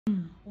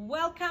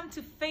Welcome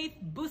to Faith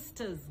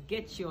Boosters.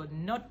 Get your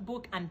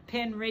notebook and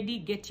pen ready,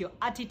 get your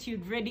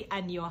attitude ready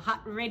and your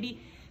heart ready.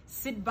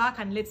 Sit back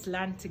and let's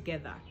learn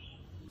together.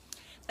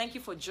 Thank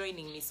you for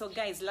joining me. So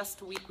guys,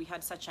 last week we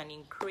had such an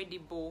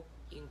incredible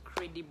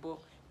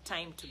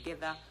time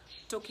together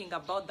talking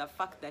about the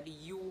fact that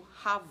you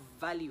have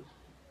value.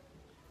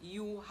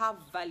 You have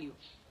value.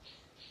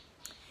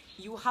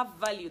 You have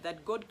value,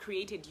 that God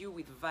created you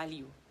with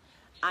value.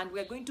 And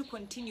we're going to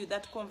continue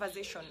that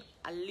conversation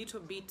a little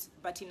bit,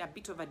 but in a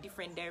bit of a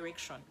different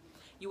direction.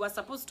 You are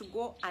supposed to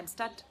go and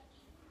start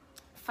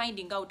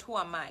finding out, who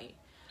am I?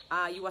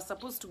 You are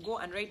supposed to go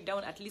and write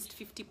down at least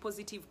 50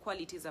 positive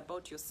qualities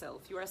about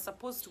yourself. You are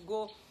supposed to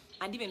go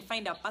and even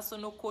find a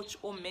personal coach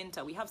or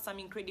mentor. We have some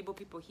incredible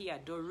people here,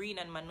 Doreen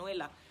and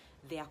Manuela.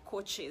 They are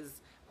coaches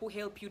who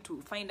help you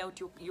to find out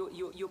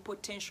your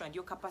potential and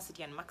your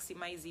capacity and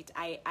maximize it.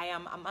 I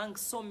am among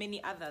so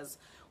many others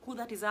who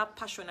that is our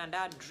passion and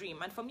our dream.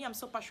 And for me, I'm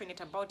so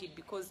passionate about it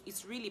because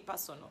it's really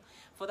personal.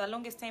 For the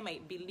longest time, I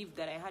believed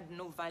that I had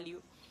no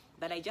value,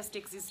 that I just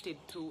existed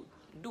to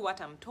do what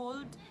I'm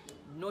told,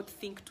 not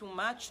think too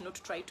much, not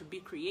try to be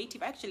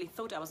creative. I actually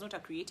thought I was not a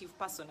creative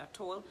person at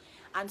all.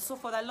 And so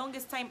for the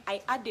longest time,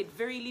 I added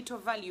very little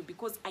value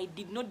because I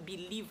did not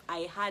believe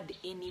I had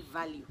any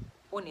value,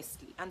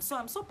 honestly. And so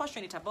I'm so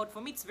passionate about, for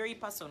me, it's very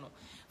personal.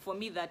 For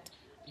me, that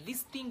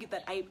this thing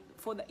that I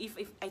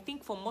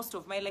think for most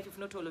of my life, if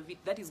not all of it,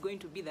 that is going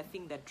to be the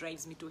thing that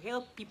drives me, to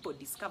help people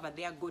discover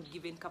their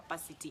God-given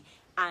capacity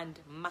and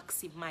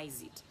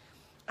maximize it.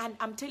 And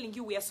I'm telling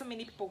you, we are so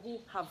many people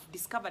who have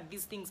discovered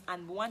these things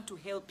and want to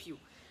help you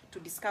to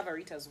discover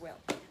it as well.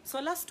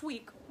 So last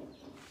week,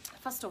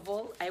 first of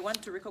all, I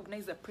want to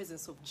recognize the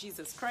presence of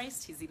Jesus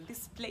Christ. He's in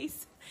this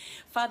place.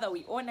 Father,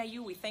 we honor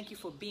you. We thank you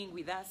for being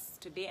with us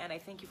today. And I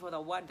thank you for the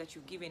word that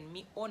you've given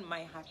me on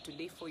my heart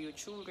today for your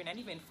children and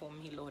even for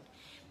me, Lord.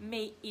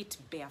 May it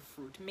bear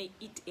fruit. May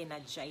it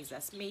energize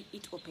us. May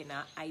it open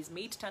our eyes.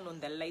 May it turn on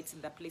the lights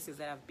in the places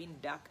that have been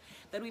dark,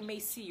 that we may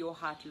see your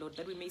heart, Lord,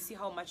 that we may see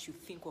how much you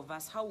think of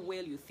us, how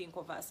well you think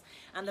of us,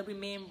 and that we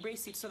may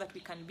embrace it so that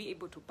we can be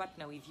able to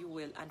partner with you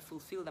well and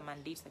fulfill the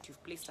mandates that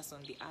you've placed us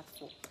on the earth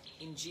for.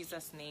 In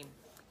Jesus' name.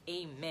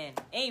 Amen.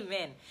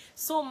 Amen.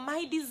 So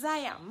my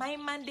desire, my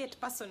mandate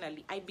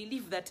personally, I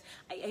believe that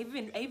I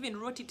even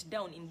wrote it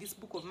down in this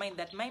book of mine,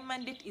 that my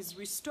mandate is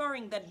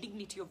restoring the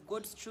dignity of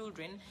God's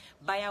children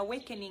by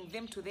awakening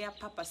them to their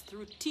purpose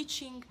through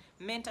teaching,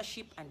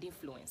 mentorship, and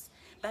influence.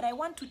 That I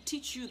want to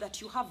teach you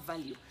that you have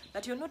value,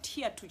 that you're not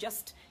here to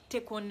just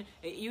take on,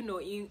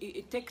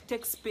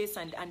 take space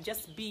and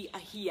just be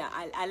here,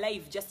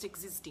 alive, just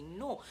existing.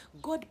 No,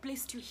 God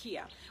placed you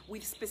here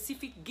with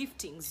specific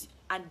giftings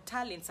and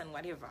talents and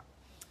whatever.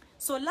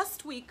 So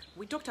last week,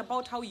 we talked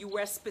about how you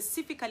were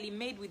specifically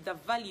made with the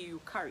value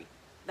you carry.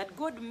 That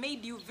God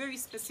made you very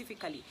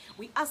specifically.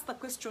 We asked the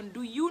question,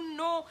 do you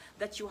know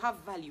that you have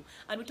value?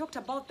 And we talked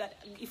about that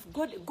if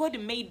God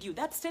made you,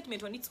 that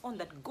statement on its own,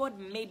 that God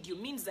made you,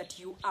 means that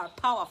you are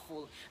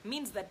powerful,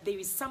 means that there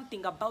is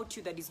something about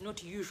you that is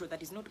not usual,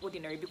 that is not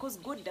ordinary, because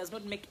God does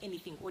not make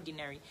anything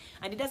ordinary.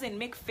 And he doesn't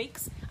make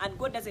fakes, and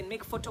God doesn't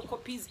make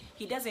photocopies,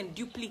 he doesn't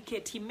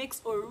duplicate, he makes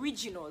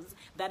originals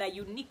that are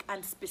unique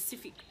and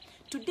specific.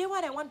 Today,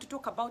 what I want to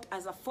talk about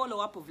as a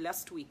follow-up of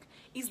last week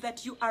is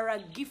that you are a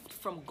gift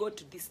from God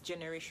to this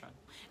generation.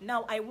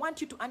 Now, I want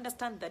you to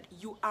understand that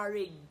you are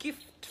a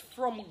gift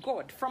from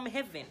God, from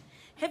heaven.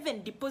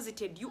 Heaven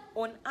deposited you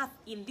on earth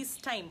in this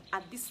time,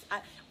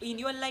 in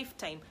your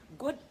lifetime.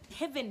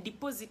 Heaven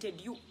deposited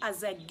you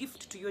as a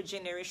gift to your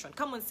generation.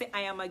 Come on, say,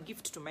 I am a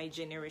gift to my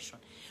generation.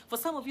 For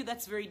some of you,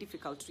 that's very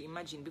difficult to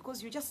imagine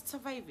because you're just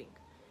surviving.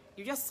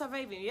 You're just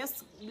surviving. You're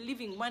just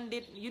living one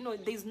day. You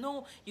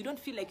don't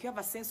feel like you have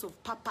a sense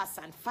of purpose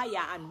and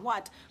fire and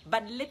what.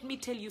 But let me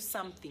tell you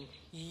something.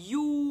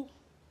 You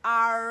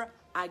are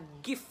a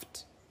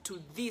gift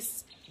to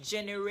this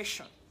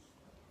generation.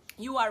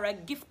 You are a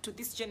gift to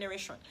this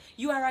generation.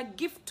 You are a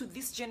gift to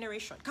this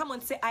generation. Come on,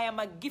 say, I am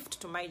a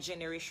gift to my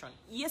generation.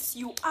 Yes,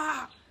 you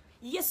are.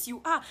 Yes, you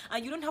are.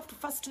 And you don't have to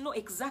first know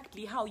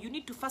exactly how. You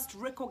need to first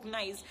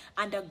recognize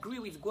and agree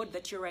with God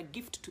that you're a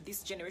gift to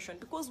this generation.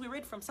 Because we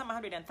read from Psalm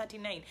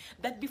 139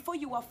 that before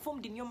you were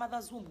formed in your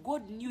mother's womb,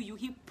 God knew you.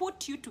 He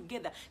put you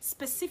together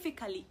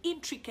specifically,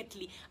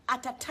 intricately,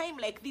 at a time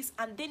like this.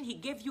 And then he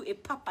gave you a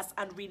purpose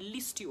and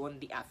released you on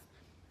the earth.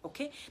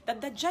 Okay?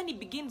 That the journey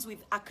begins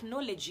with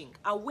acknowledging,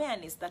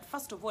 awareness that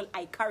first of all,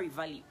 I carry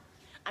value.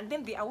 And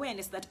then the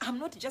awareness that I'm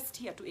not just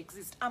here to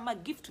exist. I'm a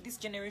gift to this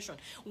generation.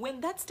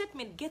 When that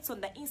statement gets on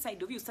the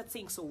inside of you, start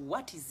saying, so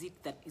what is it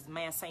that is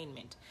my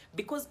assignment?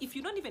 Because if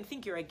you don't even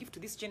think you're a gift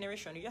to this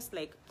generation, you're just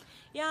like,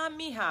 yeah,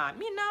 me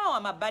now,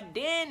 I'm a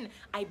burden.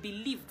 I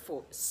believed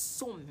for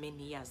so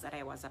many years that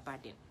I was a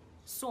burden.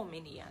 So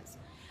many years.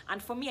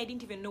 And for me, I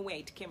didn't even know where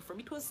it came from.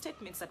 It was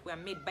statements that were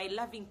made by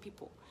loving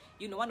people.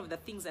 You know, one of the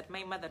things that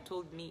my mother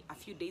told me a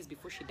few days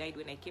before she died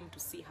when I came to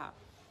see her,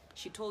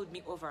 she told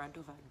me over and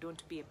over,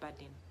 don't be a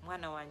burden.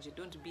 Mwana wanje,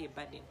 don't be a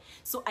burden.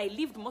 So I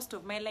lived most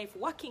of my life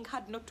working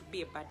hard not to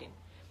be a burden.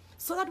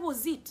 So that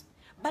was it.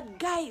 But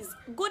guys,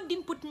 God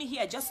didn't put me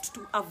here just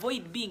to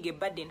avoid being a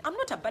burden. I'm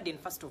not a burden,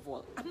 first of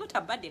all. I'm not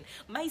a burden.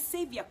 My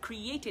Savior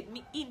created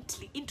me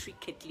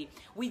intricately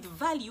with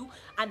value.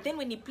 And then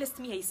when he placed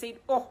me here, he said,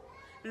 oh,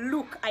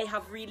 look, I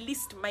have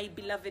released my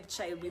beloved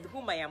child with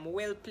whom I am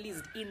well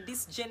pleased in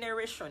this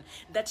generation,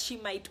 that she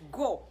might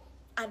go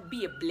and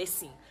be a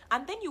blessing.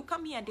 And then you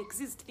come here and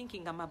exist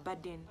thinking I'm a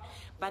burden.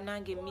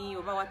 Banange me,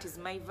 over what is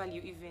my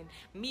value even?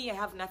 Me, I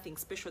have nothing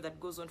special that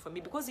goes on for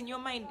me. Because in your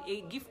mind, a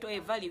gift or a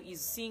value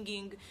is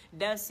singing,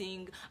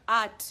 dancing,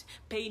 art,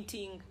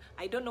 painting,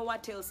 I don't know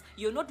what else.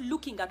 You're not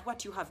looking at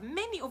what you have.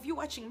 Many of you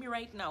watching me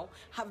right now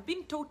have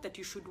been taught that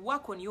you should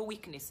work on your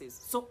weaknesses.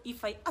 So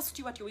if I asked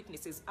you what your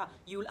weaknesses are,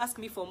 you will ask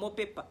me for more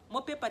paper.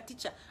 More paper,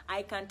 teacher.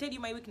 I can tell you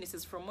my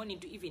weaknesses from morning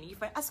to evening.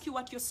 If I ask you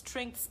what your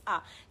strengths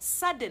are,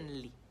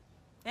 suddenly,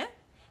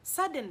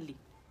 suddenly,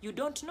 you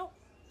don't know.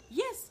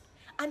 Yes.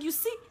 And you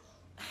see,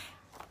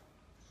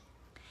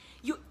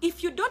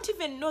 if you don't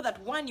even know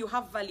that, one, you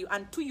have value,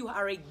 and two, you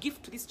are a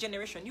gift to this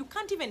generation, you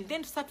can't even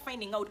then start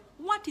finding out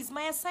what is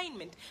my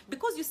assignment.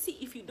 Because you see,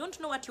 if you don't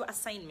know what your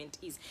assignment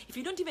is, if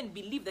you don't even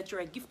believe that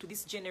you're a gift to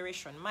this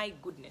generation, my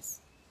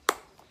goodness,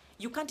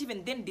 you can't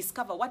even then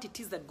discover what it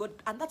is that God,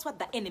 and that's what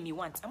the enemy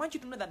wants. I want you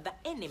to know that the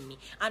enemy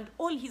and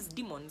all his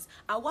demons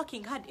are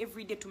working hard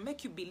every day to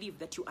make you believe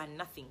that you are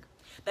nothing,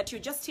 that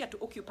you're just here to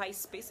occupy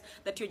space,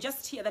 that you're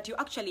just here, that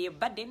you're actually a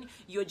burden,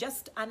 you're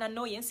just an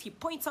annoyance. He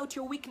points out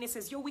your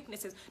weaknesses, your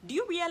weaknesses. Do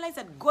you realize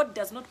that God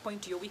does not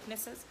point to your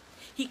weaknesses?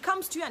 He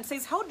comes to you and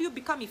says, how do you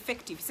become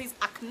effective? He says,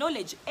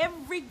 acknowledge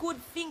every good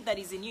thing that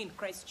is in you in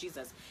Christ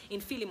Jesus.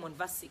 In Philemon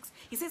verse 6.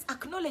 He says,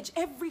 acknowledge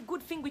every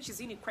good thing which is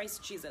in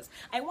Christ Jesus.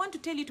 I want to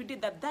tell you today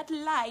that that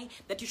lie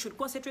that you should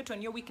concentrate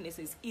on your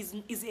weaknesses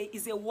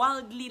is a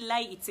worldly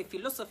lie. It's a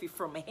philosophy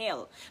from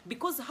hell.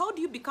 Because how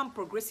do you become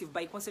progressive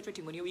by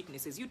concentrating on your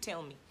weaknesses? You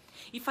tell me.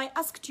 If I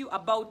asked you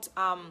about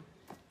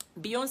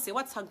Beyonce,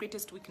 what's her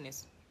greatest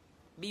weakness?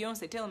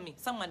 Beyonce, tell me.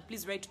 Someone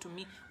please write to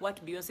me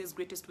what Beyonce's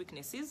greatest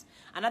weakness is.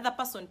 Another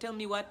person tell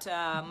me what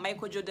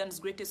Michael Jordan's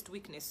greatest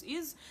weakness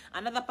is.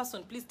 Another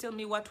person please tell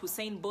me what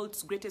Usain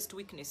Bolt's greatest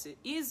weakness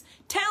is.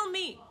 Tell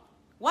me,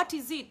 what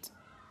is it?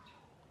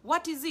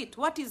 What is it?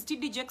 What is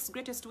TD Jakes'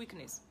 greatest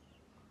weakness?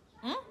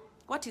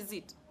 What is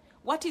it?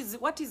 What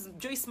is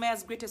Joyce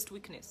Meyer's greatest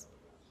weakness?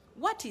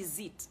 What is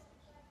it?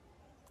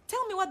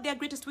 Tell me what their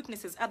greatest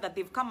weaknesses are that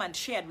they've come and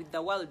shared with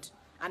the world,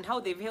 and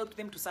how they've helped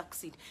them to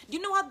succeed. Do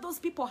you know what those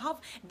people have?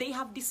 They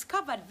have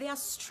discovered their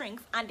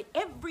strength, and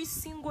every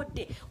single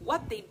day,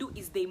 what they do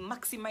is they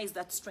maximize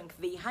that strength.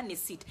 They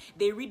harness it.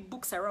 They read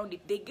books around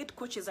it. They get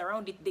coaches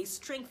around it. They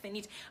strengthen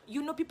it.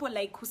 You know, people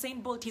like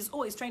Usain Bolt, he's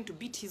always trying to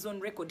beat his own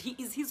record. He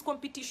is his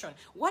competition.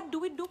 What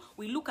do?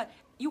 We look at,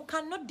 you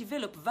cannot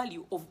develop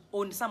value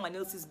on someone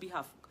else's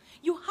behalf.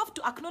 You have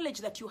to acknowledge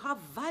that you have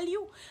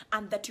value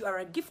and that you are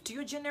a gift to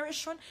your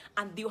generation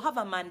and you have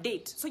a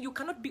mandate. So you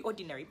cannot be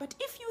ordinary. But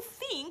if you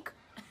think,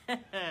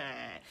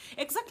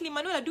 exactly,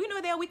 Manuela, do you know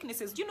their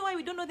weaknesses? Do you know why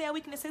we don't know their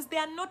weaknesses? They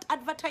are not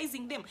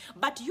advertising them.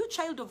 But you,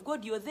 child of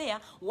God, you're there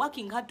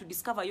working hard to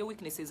discover your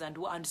weaknesses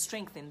and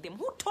strengthen them.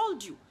 Who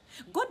told you?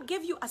 God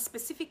gave you a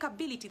specific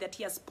ability that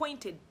he has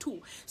pointed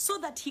to so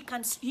that he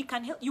can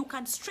help you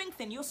can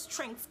strengthen your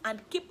strengths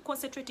and keep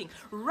concentrating,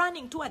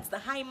 running towards the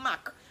high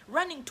mark,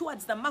 running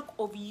towards the mark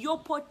of your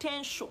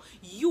potential,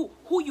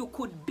 who you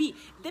could be.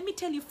 Let me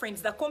tell you,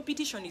 friends, the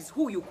competition is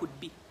who you could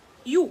be.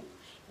 You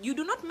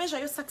do not measure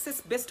your success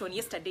based on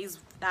yesterday's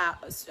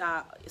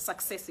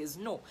successes.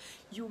 No,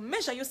 you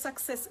measure your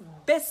success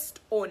based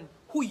on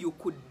who you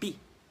could be,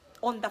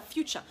 on the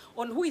future,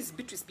 on who is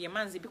Beatrice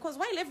Byemanzi. Because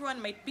while everyone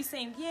might be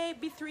saying, yeah,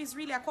 Bee3 is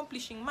really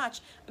accomplishing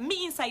much,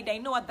 me inside, I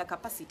know what the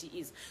capacity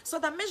is. So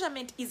the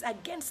measurement is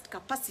against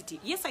capacity.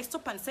 Yes, I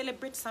stop and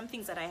celebrate some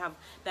things that I have,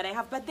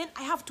 but then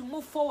I have to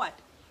move forward.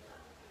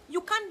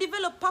 You can't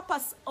develop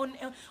purpose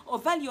or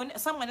value on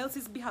someone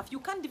else's behalf. You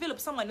can't develop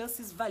someone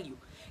else's value.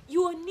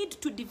 You need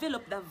to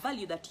develop the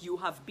value that you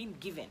have been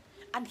given.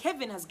 And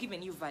heaven has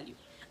given you value.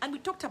 And we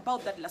talked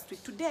about that last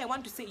week. Today I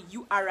want to say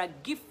you are a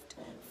gift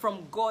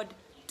from God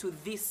to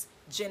this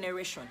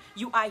generation.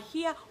 You are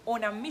here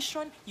on a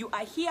mission. You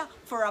are here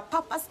for a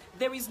purpose.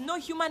 There is no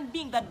human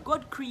being that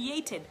God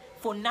created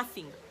for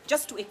nothing,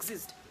 just to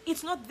exist.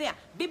 It's not there.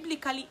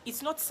 Biblically,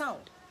 it's not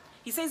sound.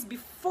 He says,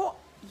 before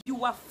you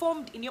were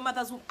formed in your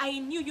mother's womb, I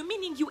knew you,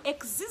 meaning you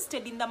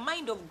existed in the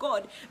mind of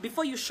God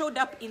before you showed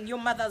up in your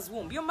mother's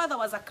womb. Your mother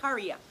was a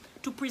carrier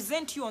to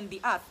present you on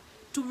the earth,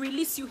 to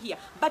release you here.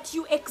 But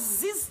you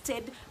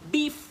existed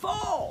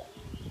before.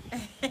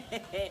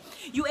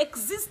 You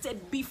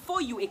existed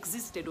before you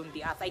existed on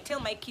the earth. I tell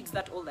my kids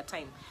that all the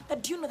time.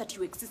 That, do you know that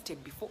you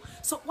existed before?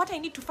 So what I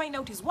need to find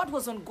out is what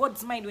was on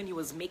God's mind when he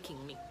was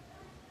making me.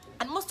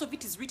 And most of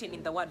it is written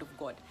in the word of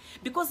God.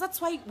 Because that's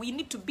why we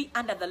need to be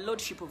under the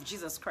lordship of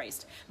Jesus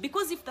Christ.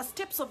 Because if the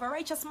steps of a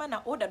righteous man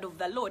are ordered of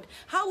the Lord,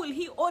 how will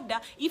he order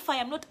if I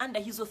am not under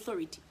his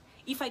authority?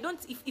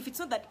 If it's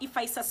not that, if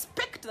I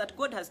suspect that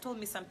God has told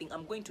me something,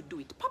 I'm going to do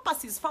it.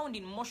 Purpose is found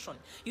in motion.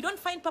 You don't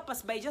find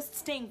purpose by just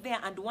staying there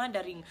and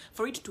wondering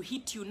for it to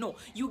hit you. No,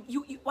 you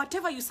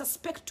whatever you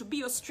suspect to be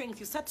your strength,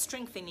 you start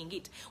strengthening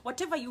it.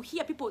 Whatever you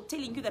hear people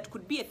telling you that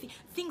could be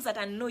things that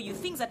annoy you,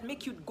 things that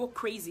make you go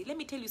crazy. Let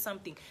me tell you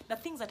something. The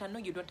things that annoy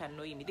you don't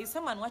annoy me. There's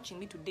someone watching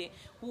me today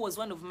who was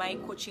one of my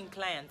coaching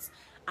clients.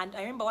 And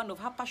I remember one of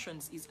her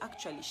passions is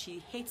actually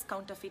she hates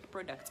counterfeit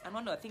products. And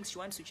one of the things she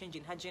wants to change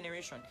in her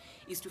generation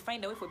is to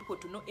find a way for people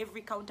to know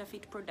every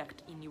counterfeit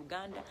product in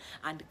Uganda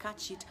and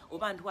catch it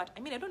over and what. I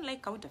mean, I don't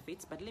like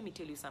counterfeits, but let me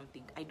tell you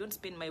something. I don't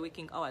spend my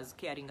waking hours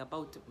caring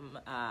about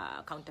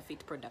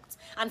counterfeit products.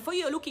 And for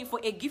you, you're looking for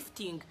a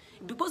gifting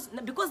because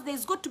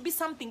there's got to be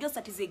something else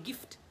that is a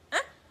gift.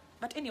 Huh?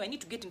 But anyway, I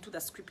need to get into the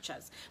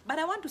scriptures. But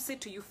I want to say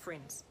to you,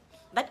 friends,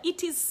 that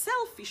it is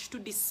selfish to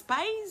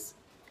despise,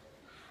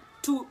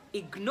 to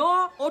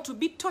ignore, or to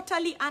be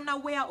totally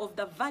unaware of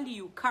the value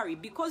you carry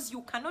because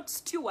you cannot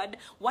steward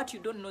what you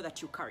don't know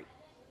that you carry.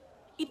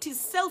 It is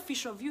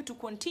selfish of you to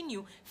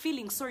continue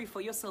feeling sorry for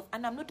yourself.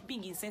 And I'm not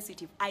being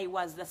insensitive. I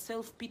was the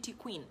self-pity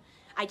queen.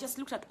 I just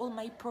looked at all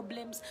my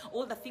problems,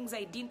 all the things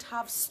I didn't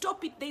have.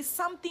 Stop it. There's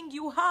something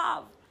you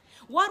have.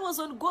 What was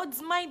on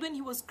God's mind when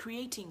he was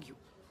creating you?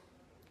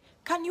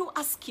 Can you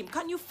ask him?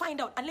 Can you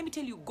find out? And let me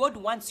tell you, God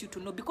wants you to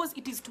know because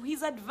it is to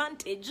his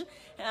advantage,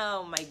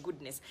 oh my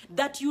goodness,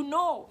 that you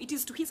know. It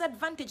is to his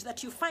advantage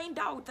that you find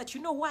out, that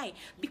you know why.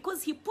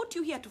 Because he put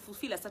you here to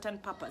fulfill a certain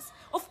purpose.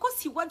 Of course,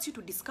 he wants you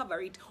to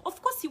discover it.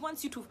 Of course, he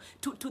wants you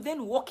to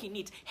then walk in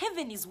it.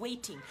 Heaven is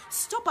waiting.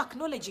 Stop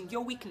acknowledging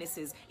your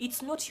weaknesses.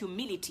 It's not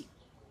humility.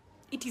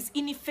 It is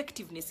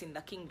ineffectiveness in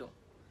the kingdom.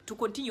 To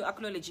continue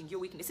acknowledging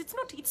your weakness.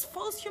 It's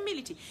false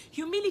humility.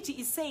 Humility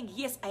is saying,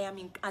 yes, I am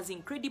as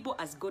incredible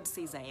as God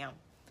says I am.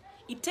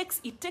 It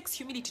takes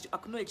humility to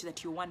acknowledge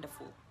that you're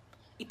wonderful.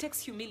 It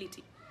takes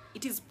humility.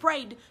 It is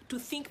pride to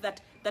think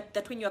that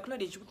when you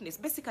acknowledge weakness,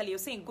 basically you're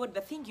saying, God, the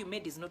thing you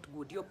made is not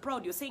good. You're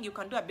proud. You're saying you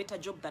can do a better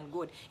job than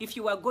God. If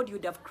you were God, you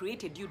would have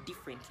created you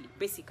differently,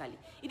 basically.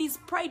 It is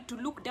pride to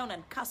look down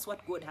and curse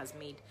what God has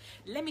made.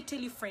 Let me tell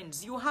you,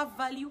 friends, you have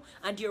value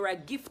and you're a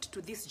gift to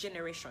this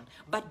generation.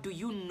 But do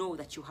you know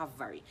that you have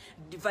value?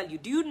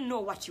 Do you know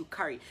what you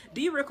carry?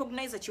 Do you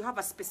recognize that you have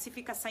a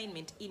specific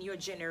assignment in your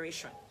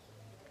generation?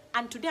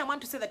 And today I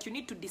want to say that you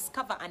need to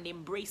discover and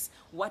embrace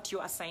what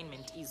your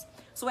assignment is.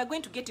 So we're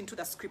going to get into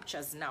the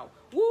scriptures now.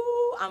 Woo,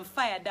 I'm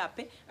fired up.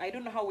 I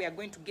don't know how we are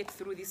going to get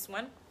through this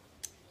one,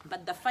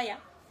 but the fire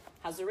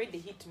has already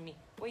hit me.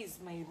 Where is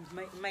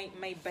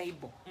my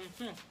Bible?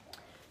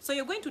 So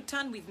you're going to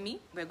turn with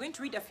me. We're going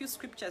to read a few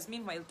scriptures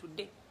meanwhile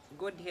today.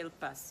 God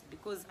help us,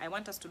 because I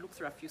want us to look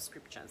through a few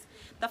scriptures.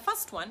 The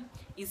first one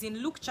is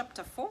in Luke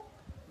chapter 4,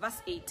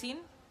 verse 18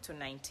 to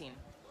 19.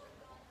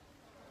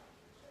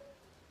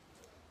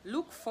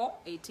 Luke 4,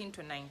 18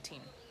 to 19.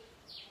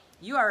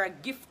 You are a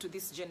gift to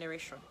this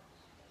generation.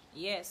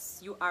 Yes,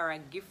 you are a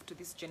gift to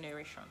this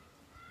generation.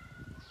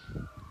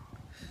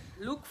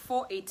 Luke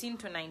 4, 18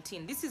 to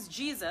 19. This is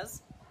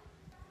Jesus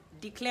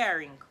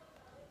declaring.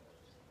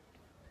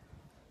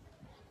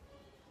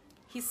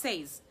 He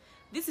says,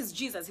 this is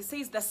Jesus. He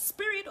says, the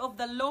Spirit of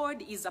the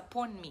Lord is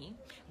upon me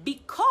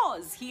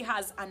because he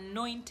has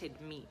anointed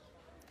me.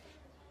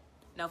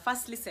 Now,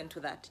 first listen to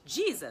that.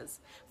 Jesus,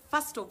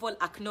 first of all,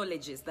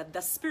 acknowledges that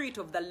the Spirit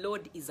of the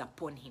Lord is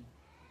upon him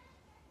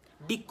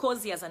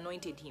because he has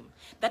anointed him.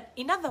 That,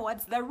 in other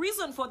words, the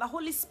reason for the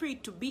Holy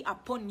Spirit to be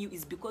upon you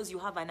is because you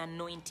have an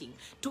anointing.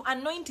 To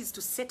anoint is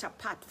to set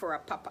apart for a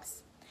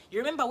purpose. You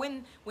remember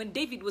when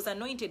David was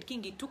anointed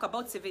king, it took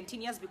about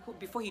 17 years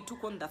before he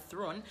took on the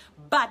throne,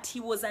 but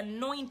he was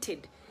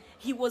anointed.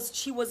 He was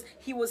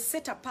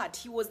set apart.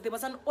 There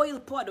was an oil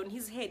poured on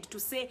his head to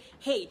say,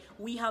 hey,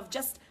 we have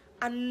just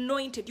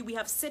anointed you. We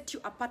have set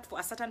you apart for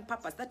a certain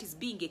purpose. That is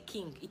being a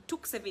king. It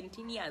took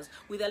 17 years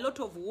with a lot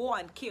of war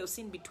and chaos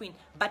in between,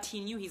 but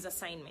he knew his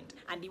assignment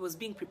and he was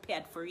being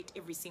prepared for it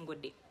every single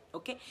day.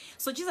 Okay?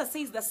 So Jesus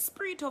says, the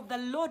Spirit of the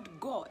Lord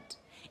God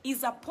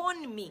is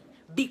upon me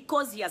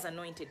because he has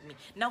anointed me.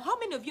 Now, how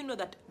many of you know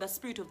that the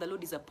Spirit of the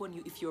Lord is upon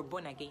you if you're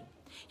born again?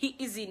 He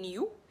is in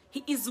you.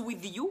 He is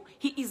with you.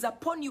 He is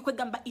upon you.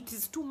 It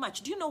is too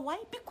much. Do you know why?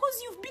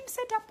 Because you've been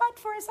set apart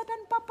for a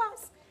certain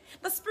purpose.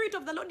 The Spirit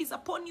of the Lord is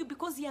upon you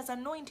because he has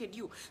anointed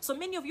you. So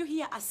many of you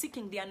here are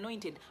seeking the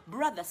anointed.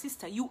 Brother,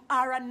 sister, you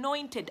are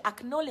anointed.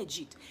 Acknowledge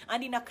it.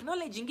 And in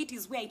acknowledging it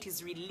is where it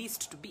is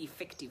released to be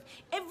effective.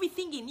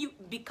 Everything in you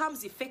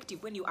becomes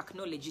effective when you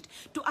acknowledge it.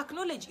 To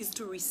acknowledge is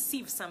to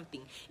receive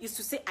something. Is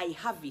to say, I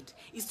have it.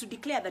 Is to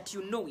declare that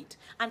you know it.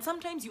 And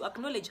sometimes you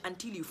acknowledge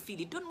until you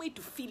feel it. Don't wait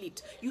to feel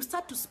it. You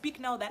start to speak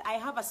now that I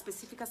have a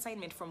specific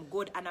assignment from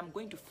God and I'm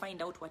going to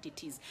find out what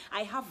it is.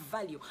 I have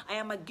value. I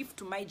am a gift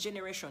to my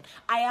generation.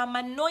 I am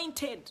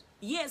anointed.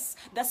 Yes,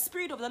 the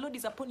Spirit of the Lord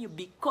is upon you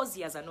because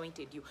He has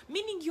anointed you.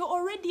 Meaning you're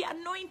already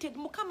anointed.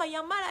 Mukama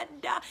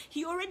yamarada.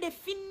 He already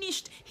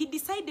finished. He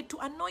decided to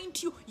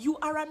anoint you. You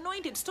are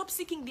anointed. Stop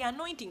seeking the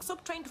anointing.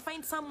 Stop trying to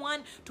find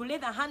someone to lay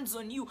their hands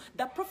on you.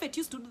 The prophet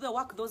used to do the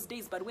work those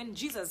days, but when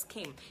Jesus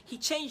came, He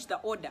changed the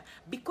order.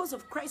 Because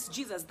of Christ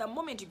Jesus, the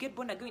moment you get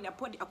born again,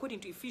 according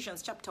to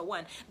Ephesians chapter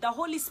 1, the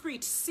Holy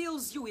Spirit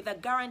seals you with a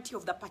guarantee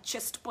of the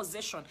purchased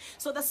possession.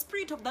 So the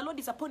Spirit of the Lord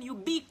is upon you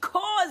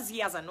because He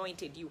has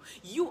anointed you.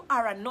 You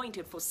are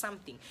anointed for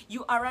something.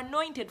 You are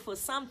anointed for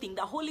something.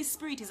 The Holy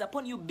Spirit is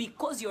upon you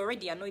because you're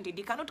already anointed.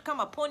 He cannot come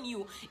upon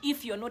you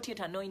if you're not yet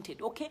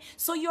anointed, okay?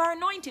 So you are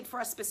anointed for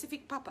a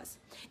specific purpose.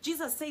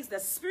 Jesus says the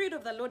Spirit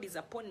of the Lord is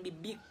upon me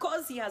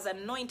because He has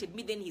anointed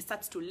me. Then He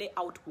starts to lay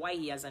out why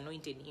He has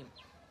anointed Him.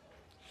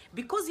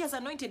 Because He has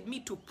anointed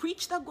me to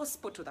preach the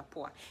gospel to the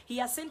poor. He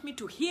has sent me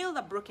to heal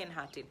the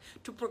brokenhearted,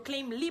 to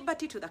proclaim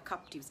liberty to the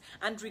captives,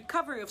 and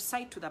recovery of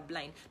sight to the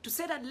blind, to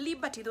set at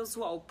liberty those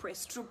who are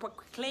oppressed, to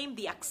proclaim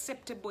the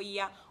acceptable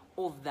year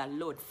of the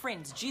Lord.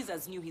 Friends,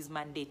 Jesus knew His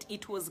mandate.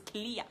 It was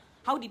clear.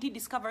 How did He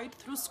discover it?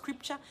 Through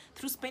scripture,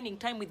 through spending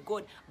time with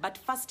God. But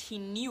first, He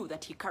knew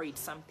that He carried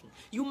something.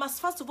 You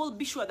must first of all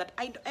be sure that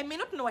I may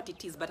not know what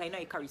it is, but I know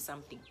I carry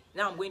something.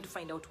 Now I'm going to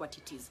find out what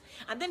it is.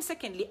 And then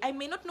secondly, I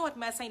may not know what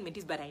my assignment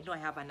is, but I know I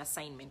have an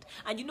assignment.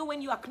 And you know,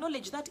 when you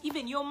acknowledge that,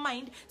 even your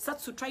mind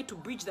starts to try to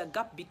bridge the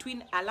gap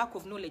between a lack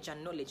of knowledge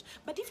and knowledge.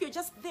 But if you're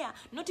just there,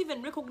 not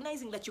even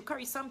recognizing that you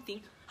carry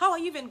something, how are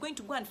you even going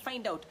to go and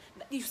find out?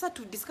 You start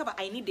to discover,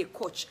 I need a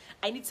coach.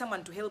 I need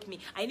someone to help me.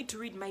 I need to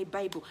read my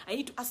Bible. I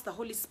need to ask the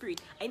Holy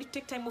Spirit. I need to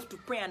take time off to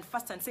pray and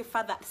fast and say,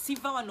 Father,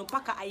 Siva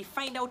Nopaka, I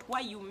find out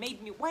why you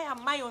made me. Why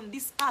am I on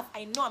this earth?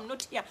 I know I'm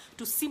not here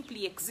to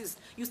simply exist.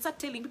 You start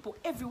telling people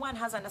everyone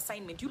has an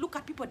assignment. You look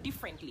at people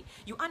differently.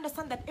 You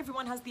understand that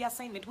everyone has the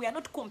assignment. We are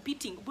not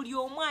competing. But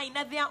you're mine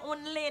at their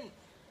own lane.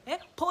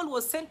 Paul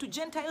was sent to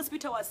Gentiles.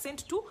 Peter was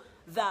sent to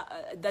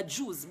the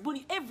Jews. But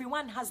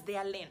everyone has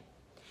their lane.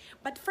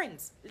 But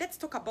friends, let's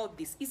talk about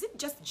this. Is it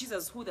just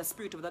Jesus who the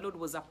Spirit of the Lord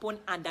was upon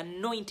and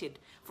anointed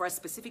for a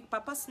specific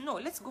purpose? No,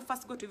 let's go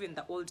to even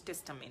the Old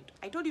Testament.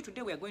 I told you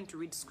today we are going to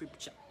read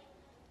scripture.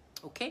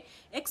 Okay?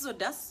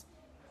 Exodus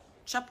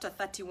chapter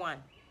 31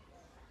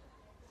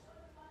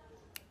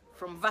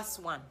 from verse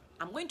 1.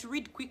 I'm going to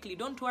read quickly.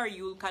 Don't worry,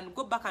 you can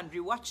go back and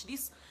rewatch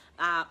this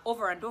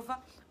over and over,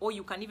 or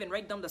you can even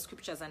write down the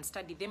scriptures and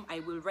study them.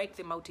 I will write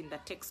them out in the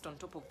text on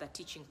top of the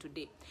teaching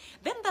today.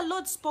 Then the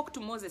Lord spoke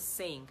to Moses,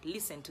 saying,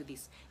 listen to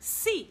this.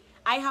 See,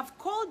 I have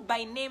called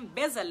by name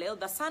Bezalel,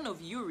 the son of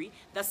Uri,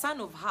 the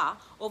son of Hur,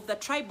 of the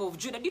tribe of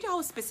Judah. Do you know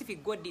how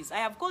specific God is? I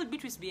have called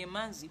Beatrice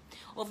Byemanzi,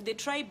 of the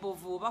tribe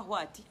of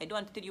Bahwati. I don't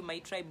want to tell you my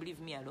tribe, leave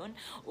me alone.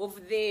 Of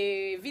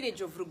the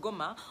village of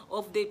Rugoma,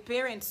 of the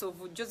parents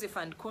of Joseph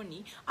and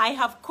Connie. I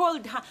have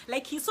called her.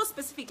 Like, he's so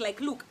specific. Like,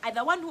 look, I'm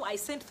the one who I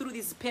sent through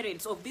these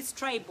parents of this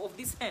tribe, of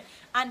this,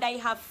 and I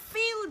have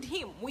filled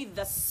him with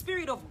the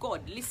Spirit of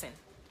God. Listen.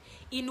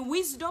 In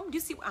wisdom, do you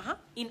see?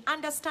 In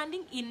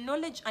understanding, in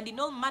knowledge, and in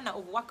all manner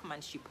of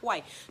workmanship.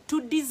 Why?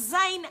 To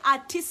design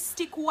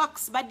artistic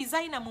works. But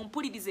designer,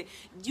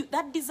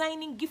 that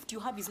designing gift you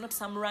have is not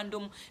some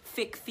random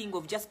fake thing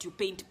of just you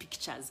paint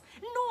pictures.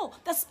 No,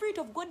 the Spirit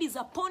of God is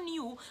upon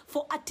you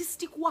for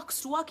artistic works,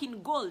 to work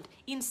in gold,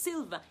 in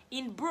silver,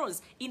 in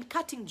bronze, in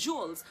cutting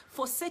jewels,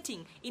 for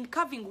setting, in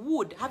carving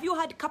wood. Have you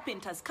heard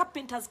carpenters?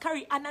 Carpenters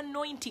carry an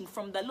anointing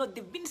from the Lord.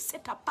 They've been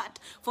set apart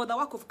for the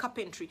work of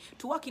carpentry,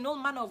 to work in all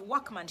manner of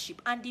workmanship.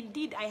 And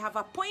indeed, I have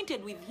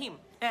appointed with him.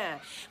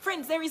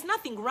 Friends, there is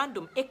nothing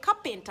random. A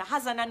carpenter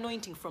has an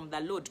anointing from the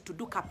Lord to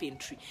do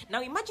carpentry.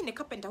 Now imagine a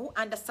carpenter who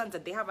understands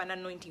that they have an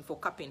anointing for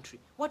carpentry.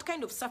 What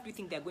kind of stuff do you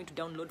think they're going to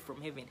download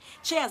from heaven?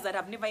 Chairs that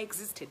have never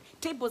existed,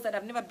 tables that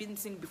have never been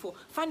seen before,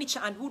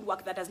 furniture and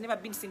woodwork that has never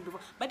been seen before.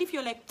 But if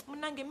you're like,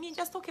 Munange, me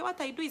just okay, what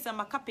I do is I'm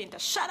a carpenter.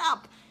 Shut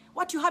up!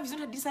 What you have is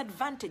not a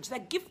disadvantage. The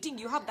gifting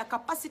you have, the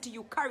capacity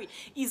you carry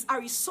is a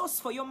resource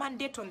for your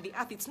mandate on the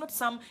earth. It's not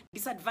some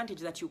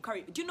disadvantage that you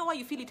carry. Do you know why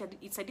you feel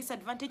it's a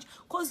disadvantage?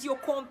 Because you're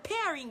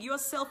comparing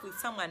yourself with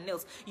someone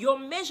else. You're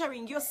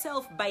measuring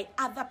yourself by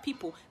other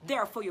people.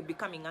 Therefore, you're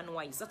becoming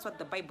unwise. That's what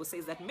the Bible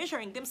says, that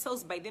measuring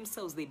themselves by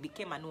themselves, they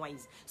became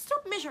unwise.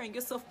 Stop measuring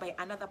yourself by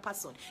another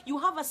person. You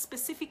have a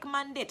specific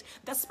mandate.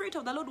 The Spirit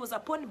of the Lord was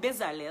upon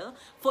Bezalel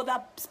for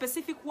the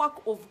specific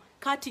work of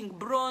cutting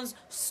bronze,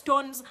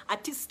 stones,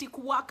 artistic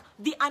work.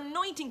 The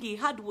anointing he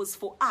had was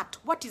for art.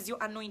 What is your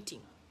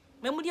anointing?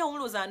 Memudia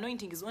Ulo's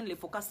anointing is only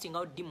for casting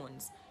out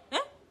demons.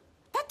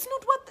 That's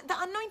not what the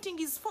anointing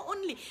is for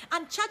only.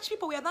 And church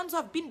people, we are the ones who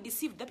have been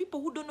deceived. The people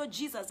who don't know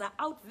Jesus are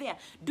out there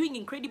doing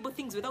incredible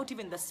things without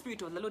even the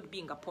Spirit of the Lord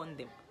being upon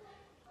them.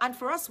 And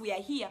for us, we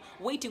are here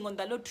waiting on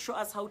the Lord to show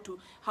us how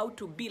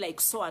to be like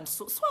so and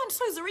so. So and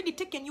so is already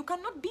taken. You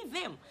cannot be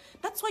them.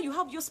 That's why you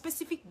have your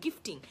specific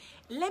gifting.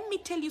 Let me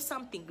tell you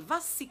something.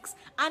 Verse 6.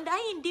 And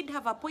I indeed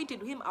have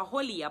appointed him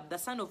Aholiab, the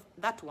son of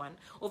that one,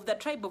 of the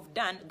tribe of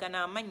Dan,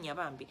 Ganaamanya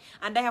Bambi.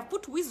 And I have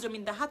put wisdom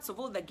in the hearts of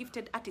all the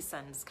gifted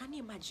artisans. Can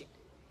you imagine?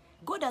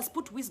 God has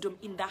put wisdom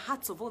in the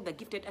hearts of all the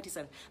gifted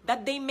artisans,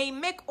 that they may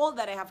make all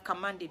that I have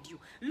commanded you.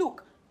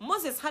 Look,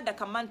 Moses had a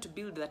command to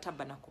build the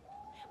tabernacle,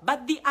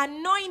 but the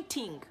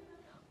anointing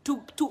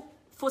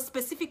for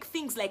specific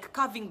things like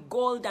carving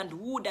gold and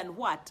wood and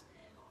what,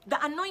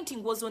 the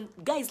anointing was on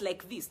guys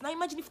like this. Now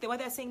imagine if they were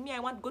there saying, me, I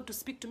want God to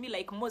speak to me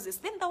like Moses.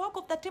 Then the work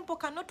of the temple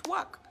cannot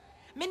work.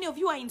 Many of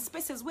you are in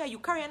spaces where you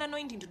carry an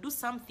anointing to do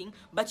something,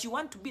 but you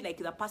want to be like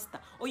the pastor,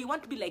 or you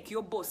want to be like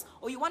your boss,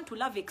 or you want to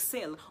love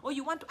Excel, or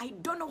you want to, I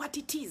don't know what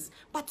it is,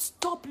 but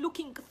stop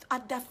looking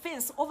at the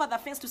fence, over the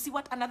fence to see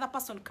what another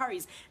person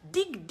carries.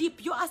 Dig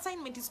deep. Your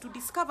assignment is to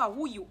discover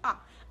who you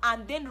are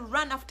and then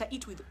run after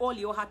it with all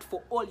your heart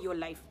for all your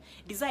life.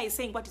 Desire is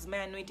saying, what is my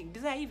anointing?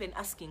 Desire even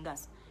asking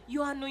us,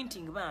 your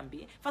anointing,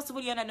 Bambi. First of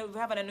all, you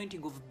have an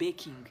anointing of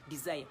baking,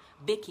 Desire.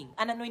 Baking,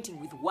 an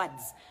anointing with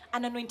words,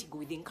 an anointing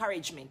with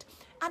encouragement.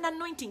 An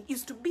anointing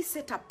is to be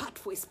set apart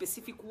for a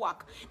specific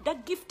work. The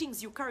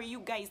giftings you carry, you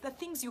guys, the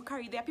things you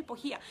carry, there are people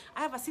here.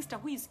 I have a sister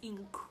who is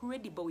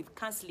incredible with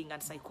counseling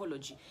and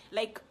psychology.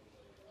 Like,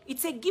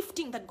 it's a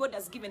gifting that God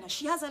has given her.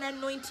 She has an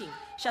anointing.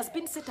 She has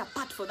been set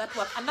apart for that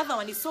work. Another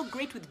one is so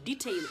great with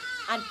detail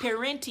and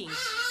parenting.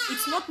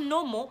 It's not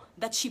normal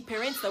that she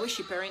parents the way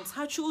she parents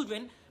her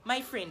children. My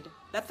friend,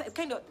 that's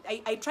kind of,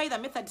 I try the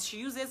method she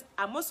uses.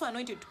 I'm also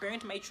anointed to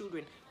parent my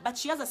children, but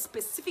she has a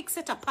specific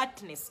set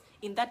apartness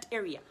in that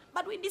area.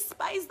 But we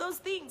despise those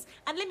things.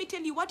 And let me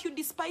tell you, what you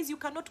despise, you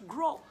cannot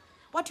grow.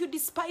 What you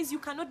despise, you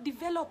cannot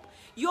develop.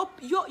 Your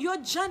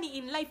journey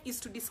in life is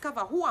to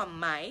discover, who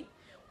am I?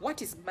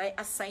 What is my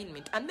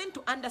assignment? And then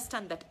to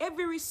understand that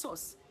every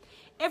resource,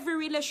 every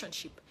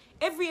relationship,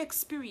 every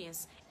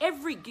experience,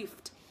 every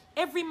gift,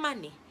 every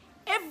money,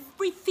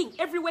 everything,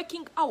 every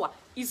working hour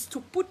is to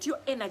put your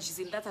energies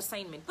in that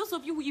assignment. Those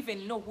of you who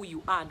even know who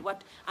you are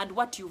and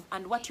what your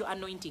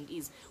anointing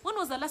is. When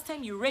was the last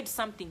time you read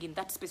something in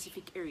that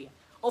specific area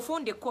or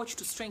found a coach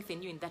to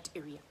strengthen you in that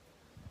area?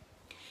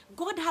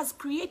 God has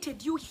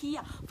created you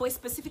here for a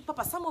specific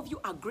purpose. Some of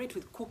you are great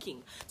with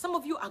cooking. Some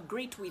of you are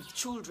great with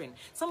children.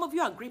 Some of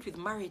you are great with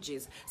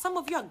marriages. Some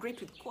of you are great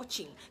with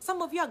coaching.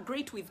 Some of you are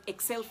great with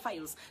Excel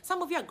files.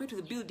 Some of you are great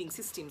with building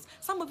systems.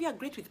 Some of you are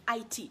great with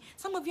IT.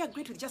 Some of you are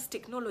great with just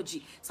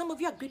technology. Some of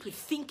you are great with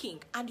thinking.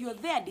 And you're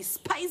there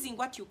despising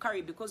what you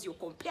carry because you're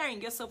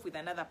comparing yourself with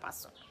another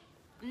person.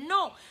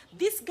 No,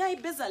 this guy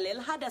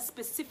Bezalel had a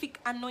specific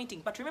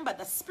anointing. But remember,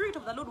 the Spirit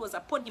of the Lord was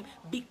upon him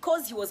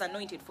because he was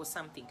anointed for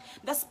something.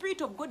 The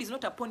Spirit of God is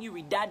not upon you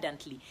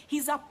redundantly.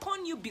 He's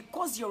upon you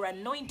because you're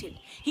anointed.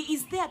 He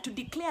is there to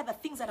declare the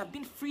things that have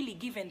been freely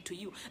given to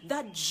you.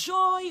 The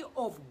joy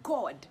of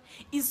God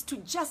is to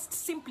just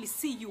simply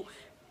see you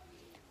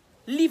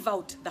live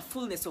out the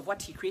fullness of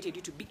what he created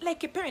you to be.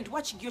 Like a parent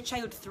watching your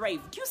child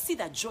thrive. Do you see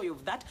the joy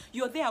of that?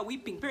 You're there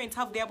weeping. Parents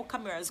have their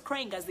cameras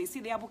crying as they see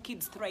their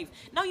kids thrive.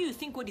 Now you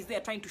think God is there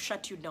trying to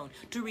shut you down,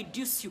 to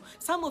reduce you.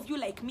 Some of you,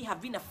 like me, have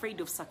been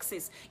afraid of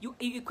success. You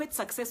equate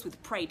success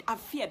with pride.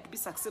 I've feared to be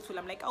successful.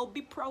 I'm like, I'll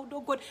be proud,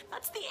 oh God.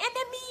 That's the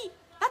enemy.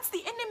 That's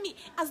the enemy.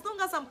 As long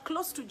as I'm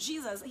close to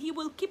Jesus, he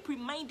will keep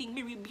reminding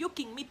me,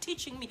 rebuking me,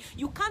 teaching me.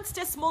 You can't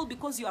stay small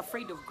because you're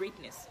afraid of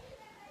greatness.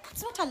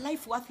 That's not a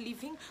life worth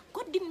living.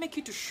 God didn't make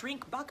you to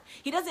shrink back.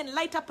 He doesn't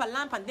light up a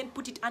lamp and then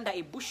put it under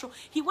a bushel.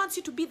 He wants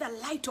you to be the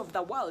light of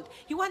the world.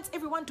 He wants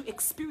everyone to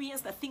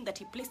experience the thing that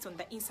he placed on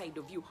the inside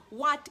of you.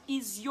 What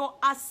is your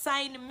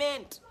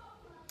assignment?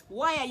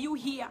 Why are you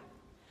here?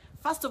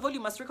 First of all, you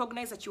must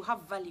recognize that you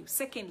have value.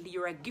 Secondly,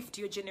 you're a gift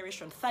to your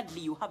generation. Thirdly,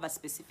 you have a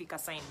specific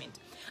assignment.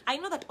 I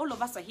know that all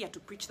of us are here to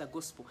preach the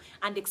gospel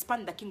and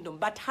expand the kingdom.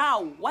 But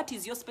how? What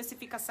is your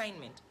specific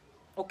assignment?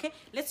 Okay,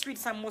 let's read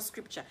some more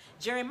scripture.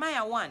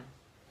 Jeremiah 1.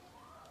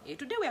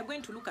 Today we are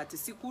going to look at the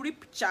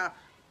scripture.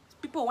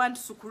 People want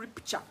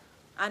scripture,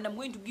 and I'm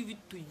going to give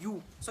it to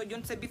you. So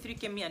don't say Bee3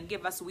 came here and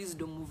gave us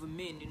wisdom of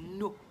men.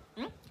 No.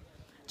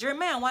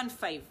 Jeremiah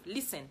 1:5.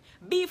 Listen.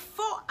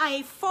 Before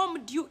I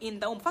formed you in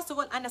the womb. First of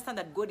all, understand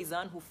that God is the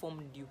one who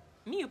formed you.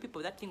 Me, you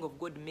people, that thing of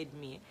God made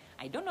me.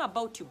 I don't know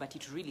about you, but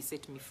it really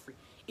set me free.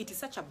 It is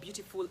such a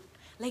beautiful,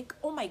 like,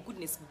 oh my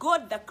goodness,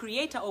 God, the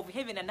creator of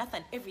heaven and earth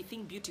and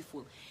everything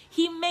beautiful.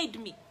 He made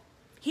me.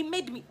 He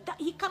made me.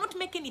 He cannot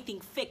make anything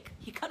fake.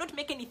 He cannot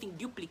make anything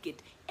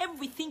duplicate.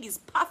 Everything is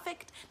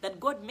perfect that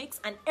God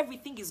makes, and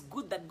everything is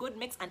good that God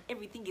makes, and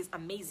everything is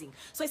amazing.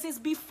 So it says,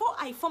 before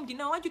I formed you.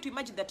 Now I want you to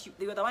imagine that you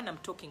are the one I'm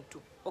talking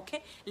to.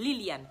 Okay?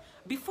 Lillian.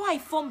 Before I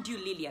formed you,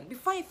 Lillian.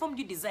 Before I formed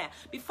you, Desire.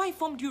 Before I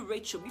formed you,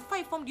 Rachel. Before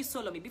I formed you,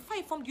 Salome. Before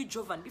I formed you,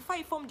 Jovan. Before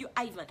I formed you,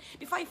 Ivan.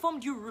 Before I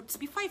formed you, Roots.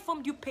 Before I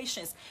formed you,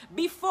 Patience.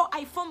 Before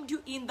I formed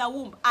you in the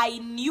womb, I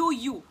knew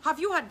you. Have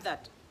you heard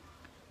that?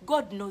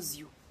 God knows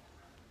you.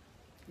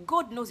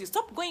 God knows you.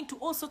 Stop going to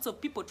all sorts of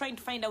people trying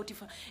to find out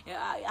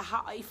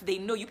if they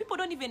know you. People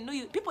don't even know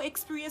you. People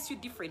experience you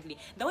differently.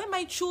 The way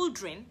my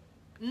children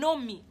know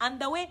me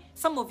and the way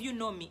some of you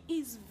know me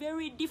is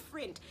very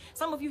different.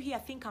 Some of you here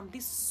think I'm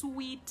this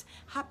sweet,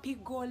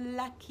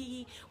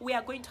 happy-go-lucky, we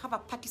are going to have a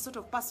party sort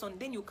of person.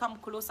 Then you come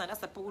close and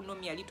ask the people who know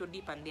me a little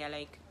deep and they're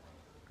like,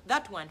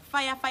 that one,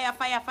 fire, fire,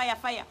 fire, fire,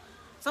 fire.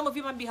 Some of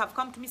you maybe have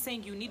come to me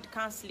saying you need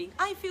counseling.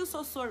 I feel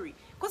so sorry.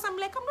 Because I'm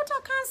like, I'm not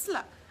a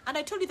counselor. And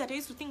I told you that I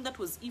used to think that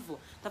was evil.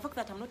 The fact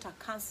that I'm not a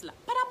counselor.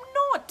 But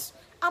I'm not.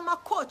 I'm a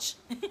coach.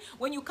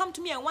 When you come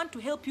to me, I want to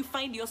help you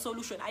find your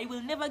solution. I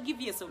will never give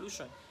you a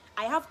solution.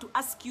 I have to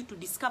ask you to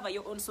discover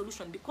your own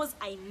solution, because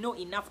I know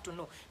enough to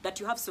know that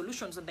you have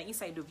solutions on the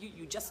inside of you.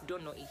 You just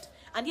don't know it.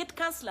 And yet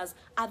counselors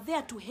are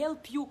there to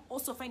help you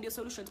also find your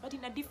solutions, but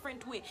in a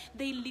different way.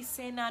 They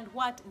listen and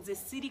what? The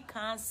city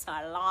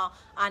counselor.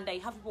 And I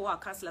have people who are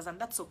counselors, and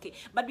that's okay.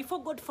 But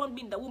before God found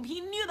me in the womb,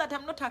 he knew that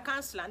I'm not a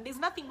counselor, and there's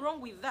nothing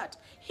wrong with that.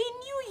 He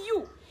knew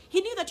you. He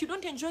knew that you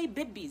don't enjoy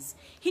babies.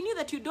 He knew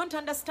that you don't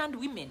understand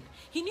women.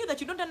 He knew that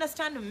you don't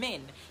understand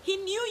men. He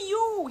knew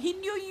you. He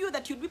knew you,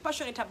 that you'd be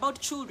passionate about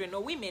children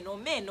or women or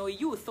men or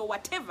youth or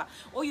whatever.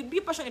 Or you'd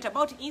be passionate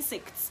about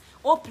insects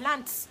or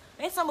plants.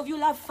 And some of you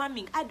love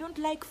farming. I don't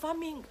like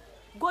farming.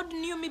 God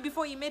knew me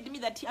before he made me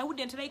that I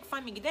wouldn't like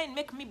farming. It didn't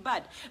make me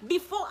bad.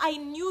 Before I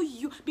knew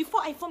you,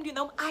 before I formed you in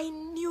the womb, I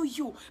knew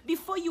you.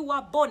 Before you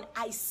were born,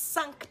 I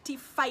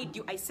sanctified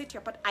you. I set you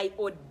apart. I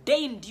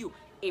ordained you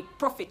a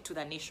prophet to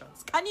the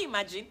nations. Can you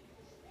imagine?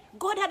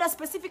 God had a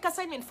specific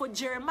assignment for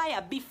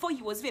Jeremiah before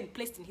he was even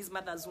placed in his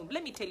mother's womb.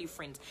 Let me tell you,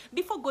 friends,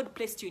 before God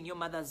placed you in your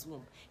mother's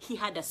womb, he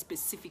had a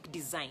specific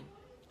design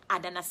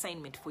and an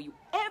assignment for you.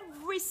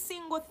 Every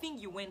single thing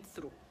you went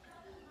through,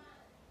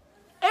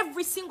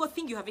 every single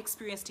thing you have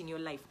experienced in your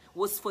life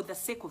was for the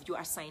sake of your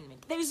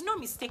assignment. There is no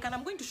mistake, and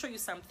I'm going to show you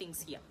some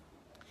things here.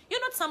 You're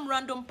not some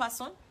random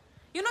person.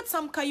 You're not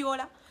some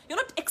Kayola. You're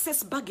not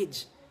excess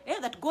baggage.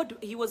 That God,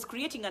 he was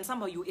creating and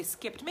somehow you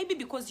escaped. Maybe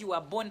because you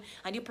were born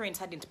and your parents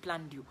hadn't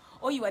planned you.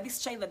 Or you are this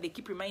child that they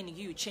keep reminding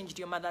you, you changed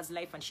your mother's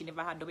life and she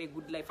never had a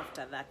good life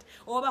after that.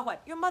 Or about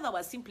what? Your mother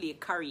was simply a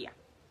carrier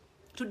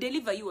to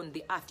deliver you on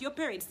the earth. Your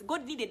parents,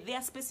 God needed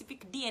their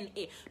specific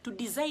DNA to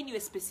design you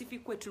a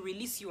specific way to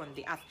release you on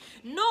the earth.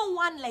 No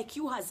one like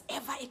you has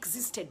ever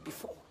existed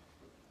before.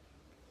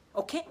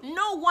 Okay?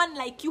 No one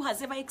like you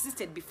has ever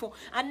existed before.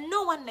 And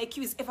no one like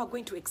you is ever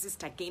going to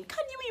exist again.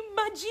 Can you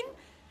imagine?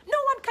 No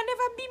one can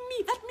ever be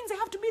me. That means I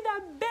have to be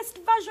the best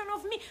version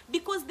of me,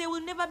 because there will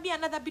never be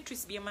another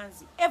Beatrice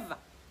Byemanzi. Ever.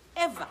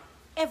 Ever.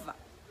 Ever.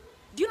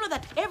 Do you know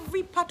that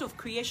every part of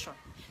creation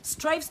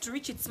strives to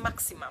reach its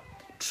maximum?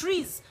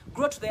 Trees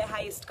grow to their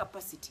highest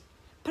capacity.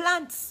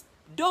 Plants,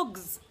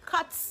 dogs,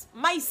 cats,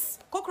 mice,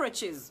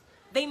 cockroaches,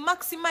 they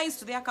maximize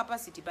to their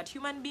capacity. But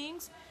human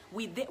beings,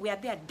 we are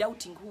there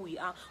doubting who we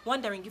are,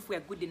 wondering if we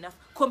are good enough,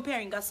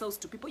 comparing ourselves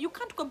to people. You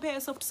can't compare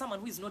yourself to someone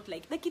who is not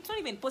like it's not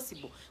even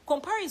possible.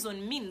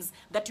 Comparison means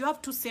that you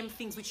have two same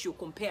things which you're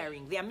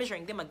comparing. They are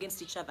measuring them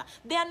against each other.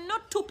 They are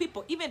not two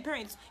people. Even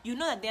parents, you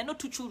know that they are not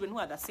two children who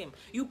are the same.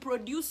 You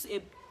produce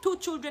two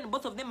children,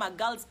 both of them are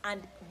girls,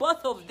 and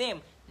both of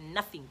them,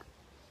 nothing.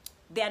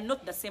 They are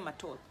not the same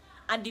at all.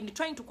 And in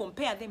trying to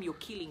compare them, you're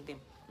killing them.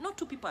 Not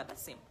two people are the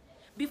same.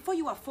 Before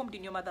you were formed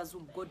in your mother's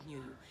womb, God knew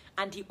you.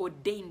 And he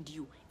ordained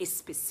you a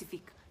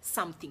specific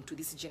something to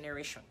this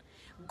generation.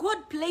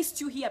 God placed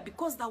you here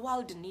because the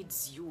world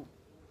needs you.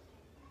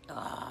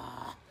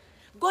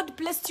 God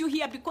placed you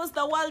here because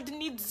the world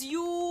needs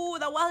you.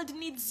 The world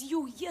needs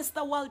you. Yes,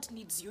 the world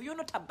needs you. You're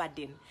not a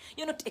burden.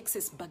 You're not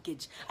excess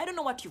baggage. I don't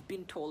know what you've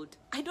been told.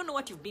 I don't know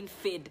what you've been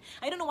fed.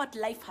 I don't know what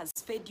life has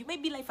fed you.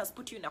 Maybe life has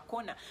put you in a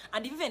corner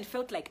and you've even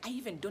felt like, I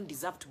even don't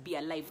deserve to be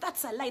alive.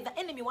 That's a lie. The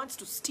enemy wants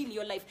to steal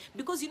your life,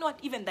 because you know what?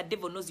 Even the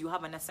devil knows you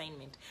have an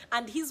assignment.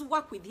 And his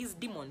work with his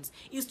demons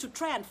is to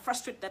try and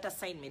frustrate that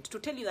assignment, to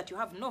tell you that you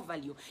have no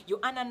value, you're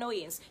an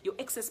annoyance, you're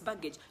excess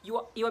baggage,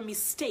 you're a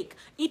mistake,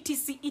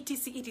 etc,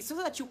 etc, etc,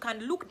 so that you can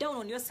look down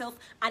on yourself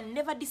and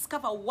never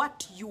discover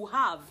what you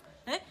have.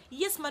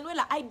 Yes,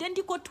 Manuela,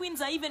 identical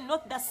twins are even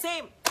not the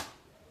same.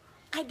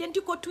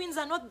 Identical twins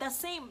are not the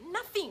same.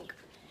 Nothing.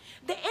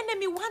 The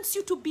enemy wants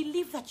you to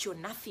believe that you're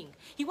nothing.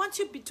 He wants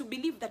you to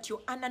believe that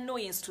you're an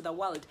annoyance to the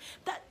world.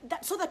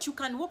 So that you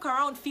can walk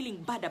around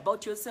feeling bad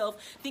about yourself,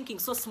 thinking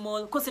so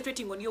small,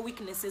 concentrating on your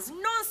weaknesses.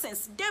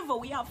 Nonsense. Devil,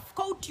 we have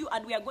caught you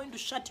and we are going to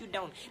shut you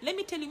down. Let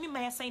me tell you,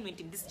 my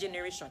assignment in this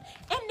generation.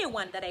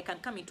 Anyone that I can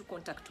come into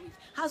contact with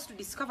has to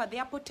discover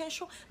their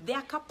potential,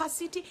 their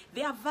capacity,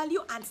 their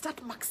value, and start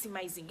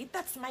maximizing it.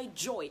 That's my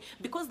joy.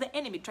 Because the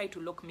enemy tried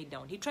to lock me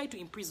down. He tried to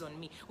imprison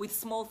me with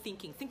small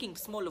thinking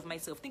small of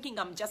myself, thinking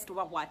I'm just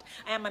what?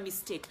 I am a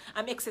mistake.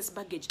 I'm excess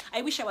baggage.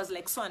 I wish I was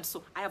like so and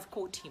so. I have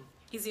caught him.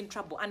 He's in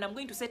trouble. And I'm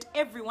going to set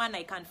everyone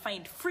I can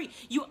find free.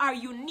 You are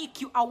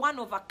unique. You are one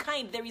of a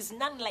kind. There is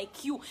none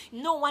like you.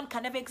 No one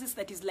can ever exist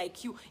that is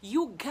like you.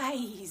 You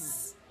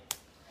guys.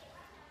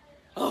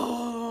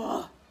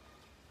 Oh,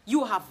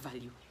 you have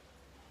value.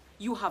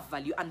 You have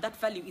value, and that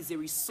value is a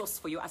resource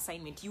for your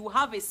assignment. You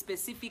have a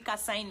specific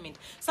assignment.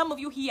 Some of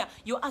you here,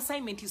 your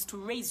assignment is to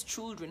raise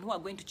children who are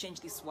going to change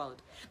this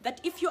world. That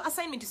if your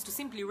assignment is to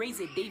simply raise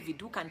a David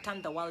who can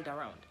turn the world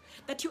around,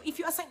 that if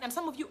you assign, and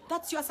some of you,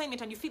 that's your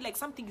assignment, and you feel like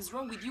something is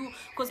wrong with you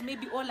because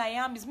maybe all I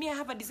am is me. I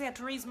have a desire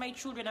to raise my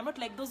children. I'm not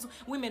like those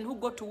women who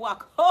go to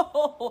work.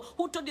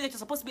 Who told you that you're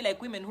supposed to be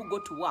like women who go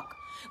to work?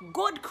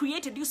 God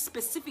created you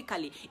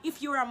specifically.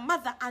 If you're a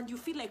mother and you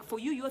feel like for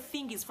you, your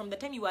thing is from the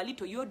time you were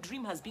little, your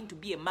dream has been to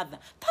be a mother.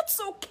 That's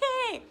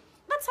okay.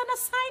 That's an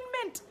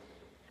assignment.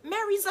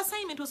 Mary's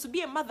assignment was to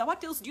be a mother.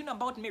 What else do you know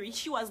about Mary?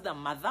 She was the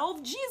mother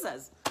of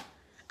Jesus.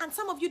 And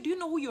some of you, do you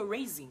know who you're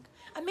raising?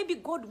 And maybe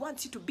God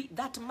wants you to be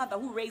that mother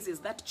who raises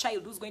that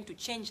child who's going to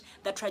change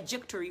the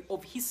trajectory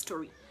of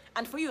history.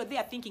 And for you, you're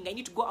there thinking, I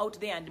need to go out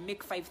there and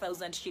make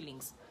 5,000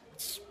 shillings.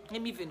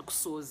 Let me even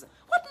soz.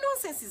 What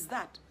nonsense is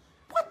that?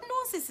 What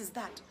nonsense is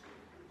that?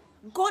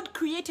 God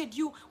created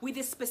you with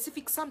a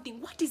specific something.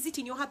 What is it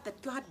in your heart that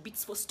your heart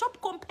beats for? Stop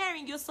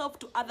comparing yourself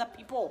to other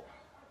people.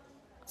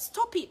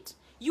 Stop it.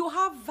 You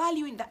have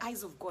value in the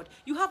eyes of God.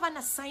 You have an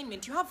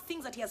assignment. You have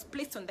things that he has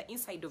placed on the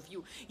inside of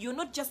you. You're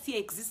not just here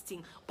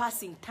existing,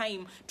 passing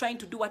time, trying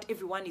to do what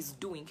everyone is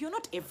doing. You're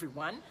not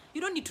everyone.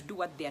 You don't need to do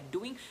what they are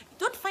doing.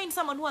 Don't find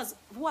someone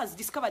who has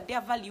discovered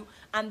their value,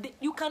 and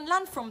you can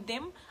learn from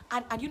them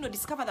and you know,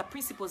 discover the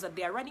principles that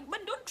they are running.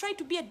 But don't try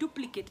to be a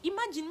duplicate.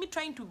 Imagine me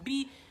trying to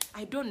be,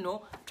 I don't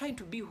know, trying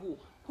to be who?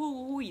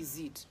 Who is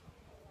it?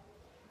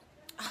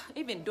 I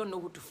even don't know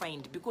who to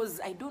find, because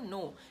I don't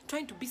know.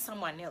 Trying to be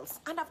someone else.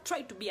 And I've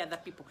tried to be other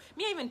people.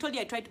 Me, I even told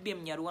you I tried to be a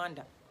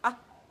Mnyarwanda.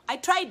 I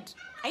tried.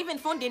 I even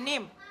found a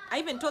name. I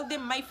even told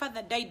them my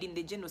father died in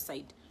the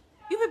genocide.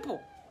 You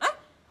people,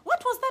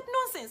 what was that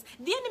nonsense?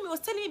 The enemy was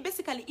telling me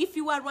basically, if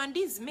you are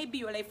Rwandese, maybe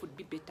your life would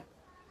be better.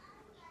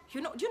 You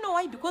know, do you know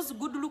why? Because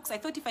good looks. I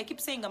thought if I keep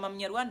saying I'm a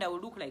Mnyarwanda, I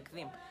will look like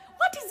them.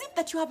 What is it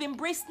that you have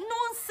embraced?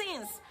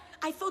 Nonsense.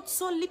 I thought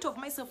so little of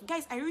myself.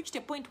 Guys, I reached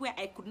a point where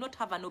I could not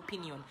have an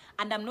opinion.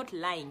 And I'm not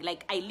lying.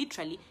 Like, I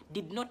literally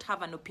did not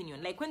have an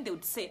opinion. Like, when they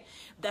would say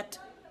that,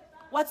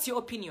 what's your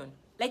opinion?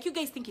 Like, you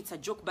guys think it's a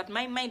joke, but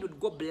my mind would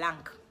go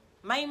blank.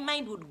 My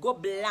mind would go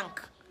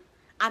blank.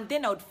 And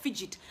then I would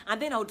fidget.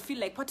 And then I would feel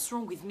like, what's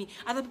wrong with me?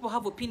 Other people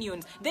have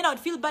opinions. Then I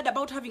would feel bad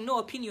about having no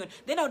opinion.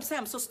 Then I would say,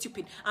 I'm so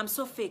stupid. I'm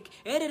so fake.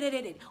 I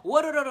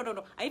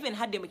even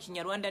had a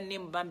Kinyarwanda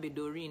name Bambe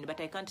Doreen, but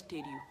I can't tell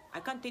you. I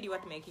can't tell you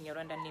what my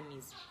Kinyarwanda name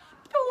is.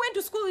 People who went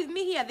to school with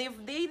me here, they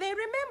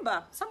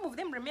remember. Some of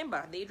them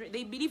remember.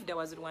 They believed I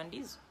was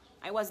Rwandese.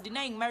 I was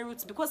denying my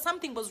roots because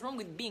something was wrong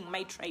with being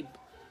my tribe.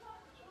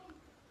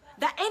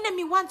 The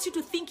enemy wants you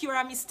to think you're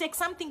a mistake.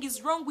 Something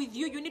is wrong with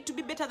you. You need to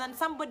be better than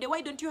somebody.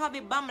 Why don't you have a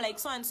bum like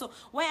so-and-so?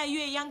 Why are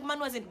you a young man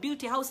who hasn't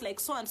built a house like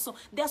so-and-so?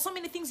 There are so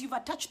many things you've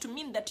attached to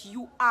mean that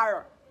you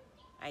are.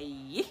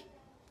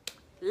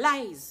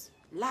 Lies.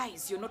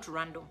 Lies. You're not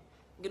random.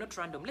 You're not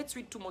random. Let's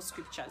read two more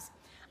scriptures.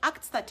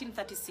 Acts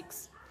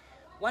 13:36.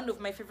 One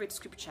of my favorite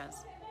scriptures,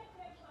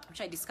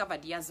 which I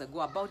discovered years ago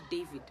about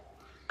David.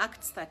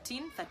 Acts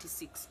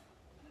 13:36.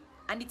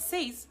 And it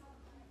says,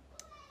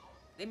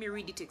 let me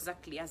read it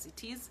exactly as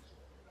it is.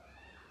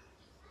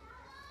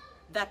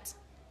 That,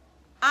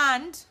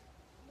 and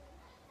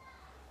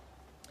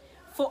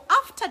for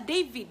after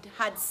David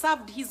had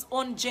served his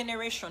own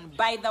generation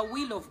by the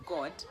will of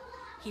God,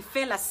 he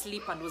fell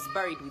asleep and was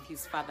buried with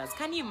his fathers.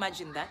 Can you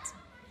imagine that?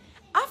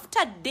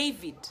 After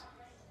David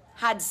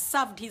had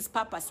served his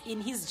purpose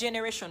in his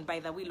generation by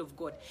the will of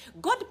God,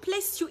 God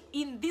placed you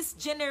in this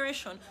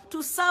generation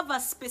to serve a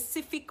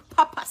specific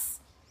purpose.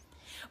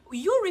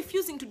 You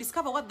refusing to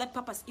discover what that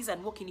purpose is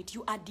and walk in it,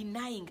 you are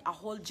denying a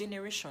whole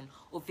generation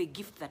of a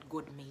gift that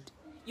God made.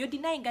 You're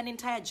denying an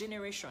entire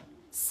generation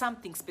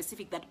something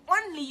specific that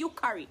only you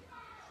carry.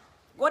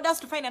 God has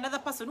to find another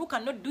person who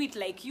cannot do it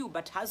like you,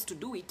 but has to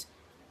do it.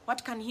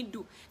 What can he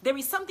do? There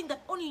is something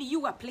that only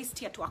you are placed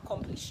here to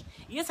accomplish.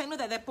 Yes, I know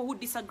that there are people who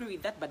disagree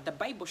with that, but the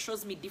Bible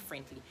shows me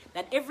differently.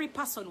 That every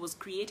person was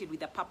created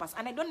with a purpose.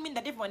 And I don't mean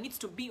that everyone needs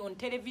to be on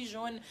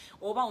television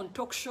or on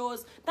talk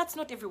shows. That's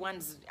not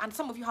everyone's, and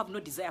some of you have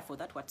no desire for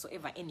that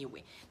whatsoever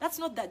anyway. That's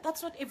not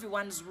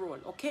everyone's role,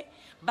 okay?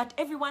 But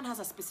everyone has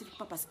a specific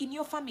purpose. In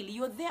your family,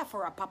 you're there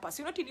for a purpose.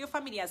 You're not in your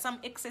family as some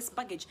excess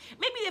baggage.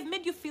 Maybe they've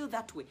made you feel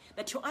that way,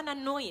 that you're an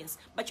annoyance.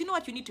 But you know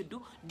what you need to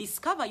do?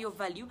 Discover your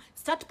value,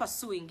 start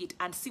pursuing it,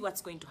 and see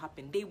what's going to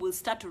happen. They will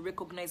start to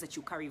recognize that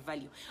you carry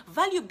value.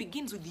 Value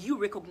begins with you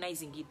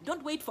recognizing it.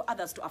 Don't wait for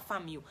others to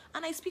affirm you.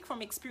 And I speak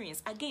from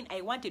experience. Again,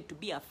 I wanted to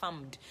be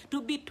affirmed,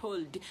 to be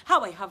told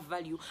how I have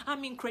value.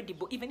 I'm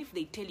incredible. Even if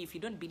they tell you, if you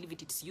don't believe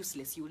it, it's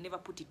useless. You will never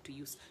put it to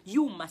use.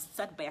 You must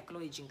start by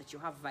acknowledging that you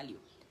have value.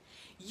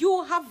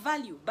 You have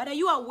value, but are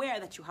you aware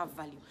that you have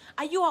value?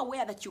 Are you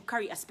aware that you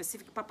carry a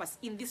specific purpose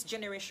in this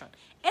generation?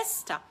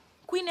 Esther,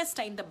 Queen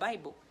Esther in the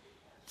Bible,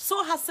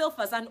 saw herself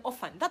as an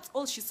orphan. That's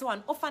all she saw,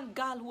 an orphan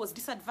girl who was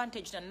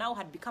disadvantaged and now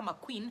had become a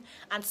queen.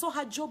 And so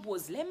her job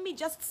was, let me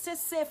just stay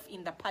safe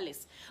in the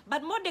palace.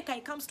 But Mordecai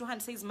comes to her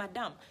and says,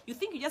 Madam, you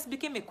think you just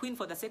became a queen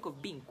for the sake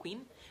of being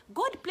queen?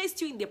 God placed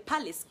you in the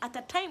palace at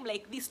a time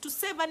like this to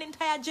save an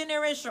entire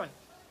generation.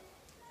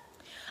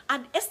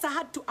 And Esther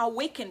had to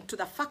awaken to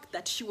the fact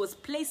that she was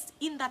placed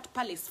in that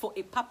palace for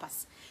a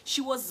purpose.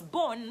 She was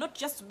born not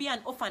just to be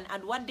an orphan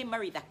and one day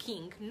marry the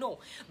king, no.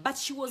 But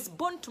she was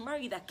born to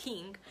marry the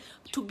king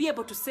to be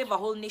able to save a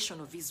whole nation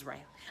of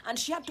Israel. And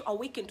she had to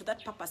awaken to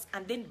that purpose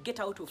and then get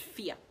out of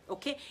fear,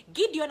 okay?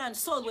 Gideon and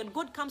Saul, when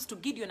God comes to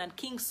Gideon and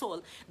King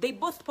Saul, they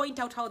both point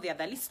out how they are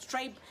the least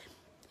tribe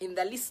in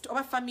the list of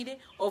a family,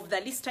 of the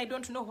list I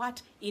don't know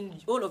what,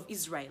 in all of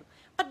Israel.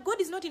 But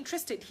God is not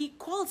interested. He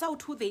calls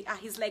out who they are.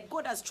 He's like,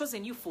 God has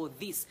chosen you for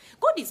this.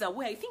 God is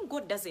aware. I think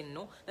God doesn't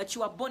know that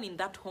you are born in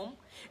that home.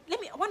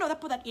 One other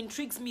part that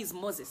intrigues me is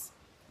Moses.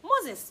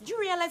 Moses, do you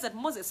realize that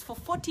Moses for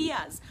 40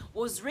 years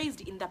was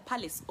raised in the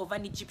palace of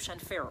an Egyptian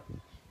pharaoh?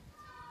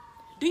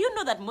 Do you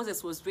know that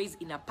Moses was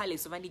raised in a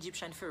palace of an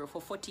Egyptian pharaoh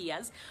for 40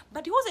 years?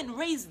 But he wasn't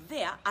raised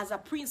there as a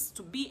prince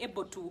to be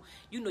able to,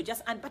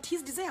 but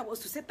his desire was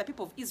to set the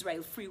people of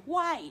Israel free.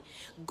 Why?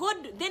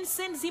 God then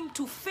sends him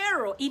to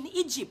Pharaoh in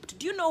Egypt.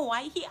 Do you know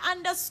why? He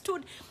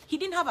understood. He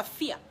didn't have a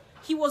fear.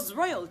 He was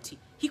royalty.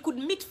 He could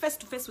meet face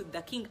to face with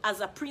the king as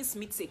a prince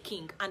meets a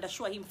king and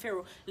assure him,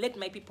 Pharaoh, let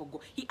my people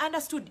go. He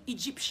understood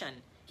Egyptian.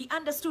 He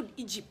understood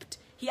Egypt.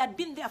 He had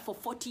been there for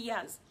 40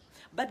 years.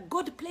 But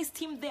God placed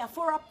him there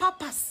for a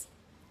purpose.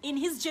 In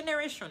his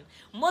generation,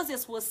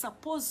 Moses was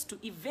supposed to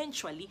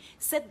eventually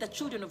set the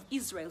children of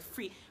Israel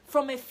free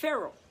from a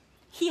pharaoh.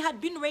 He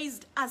had been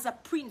raised as a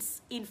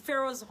prince in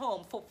Pharaoh's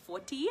home for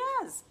 40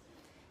 years.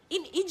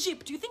 In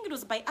Egypt, do you think it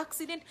was by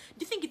accident?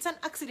 Do you think it's an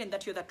accident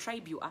that you're the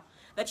tribe you are?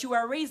 That you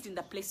were raised in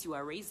the place you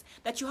are raised?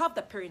 That you have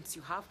the parents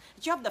you have?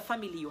 That you have the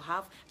family you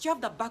have? That you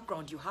have the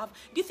background you have?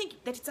 Do you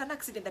think that it's an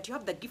accident that you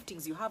have the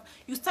giftings you have?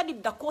 You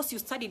studied the course you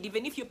studied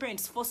even if your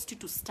parents forced you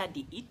to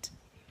study it?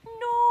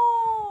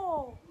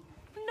 No!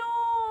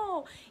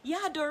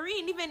 Yeah,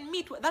 Doreen, even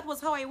me, that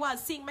was how I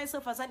was, seeing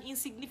myself as an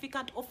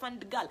insignificant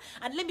orphaned girl.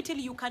 And let me tell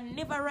you, you can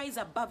never rise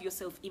above your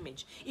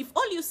self-image. If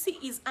all you see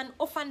is an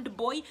orphaned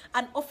boy,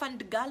 an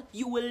orphaned girl,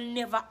 you will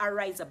never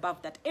arise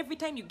above that. Every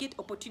time you get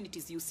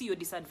opportunities, you see your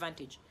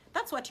disadvantage.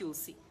 That's what you will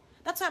see.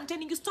 That's why I'm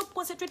telling you, stop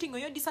concentrating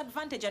on your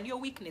disadvantage and your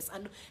weakness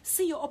and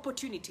see your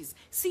opportunities,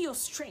 see your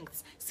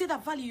strengths, see the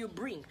value you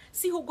bring,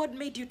 see who God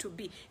made you to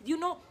be. You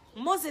know,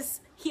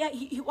 Moses,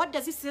 what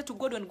does he say to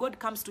God when God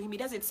comes to him? He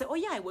doesn't say, oh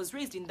yeah, I was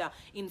raised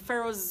in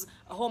Pharaoh's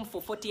home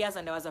for 40 years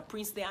and I was a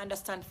prince there, I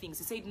understand things.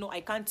 He said, no,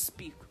 I can't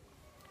speak.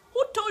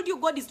 Who told you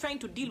God is trying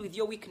to deal with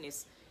your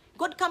weakness?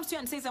 God comes to you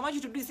and says, I want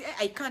you to do this.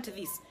 I can't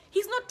this.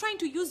 He's not trying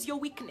to use your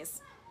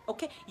weakness.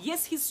 Okay,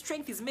 yes, his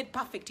strength is made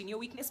perfect in your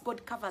weakness.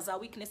 God covers our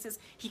weaknesses.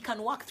 He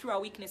can work through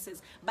our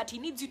weaknesses, but he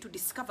needs you to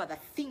discover the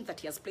thing that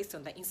he has placed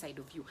on the inside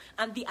of you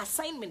and the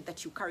assignment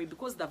that you carry,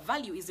 because the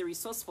value is a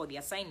resource for the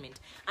assignment.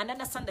 And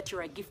understand that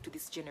you're a gift to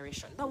this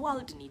generation. The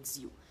world needs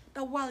you.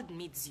 The world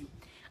needs you.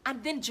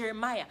 And then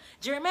Jeremiah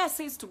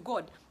says to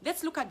God,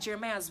 let's look at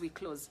Jeremiah as we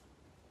close.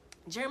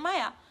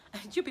 Jeremiah,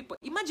 you people,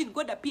 imagine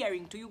God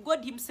appearing to you,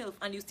 God himself,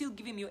 and you still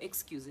give him your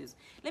excuses.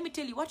 Let me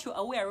tell you, what you're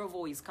aware of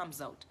always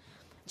comes out.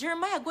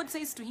 Jeremiah, God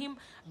says to him,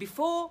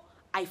 before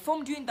I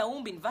formed you in the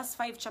womb, in verse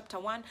 5, chapter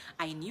 1,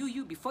 I knew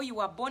you. Before you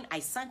were born,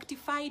 I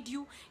sanctified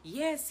you.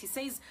 Yes, he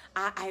says,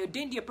 I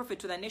ordained you a prophet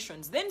to the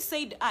nations. Then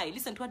said I,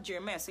 listen to what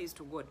Jeremiah says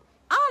to God.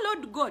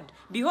 Lord God,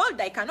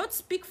 behold, I cannot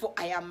speak, for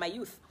I am my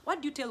youth.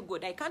 What do you tell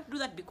God? I can't do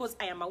that because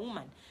I am a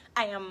woman.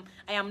 I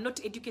am not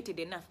educated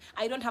enough.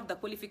 I don't have the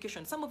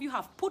qualification. Some of you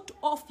have put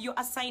off your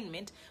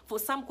assignment for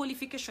some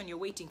qualification you're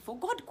waiting for.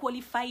 God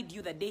qualified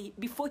you the day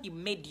before he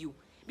made you.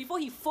 Before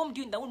he formed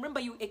you in the womb. Remember,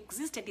 you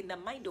existed in the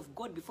mind of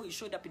God before you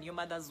showed up in your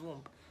mother's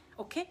womb.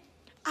 Okay?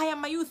 I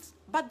am my youth.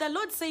 But the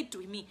Lord said to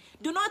me,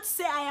 do not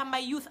say I am my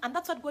youth. And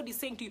that's what God is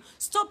saying to you.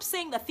 Stop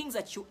saying the things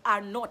that you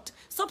are not.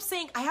 Stop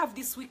saying I have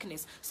this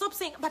weakness. Stop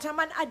saying, but I'm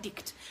an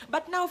addict.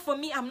 But now for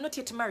me, I'm not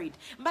yet married.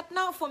 But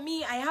now for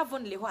me, I have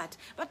only what?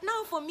 But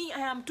now for me, I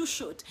am too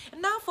short.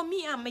 And now for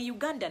me, I'm a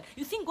Ugandan.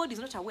 You think God is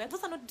not aware?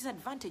 Those are not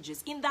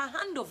disadvantages. In the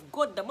hand of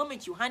God, the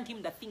moment you hand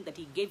him the thing that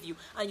he gave you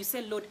and you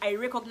say, Lord, I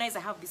recognize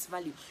I have this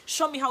value.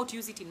 Show me how to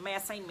use it in my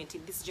assignment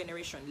in this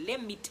generation.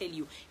 Let me tell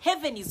you,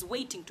 heaven is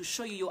waiting to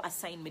show you your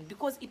assignment,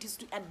 because it is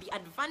at the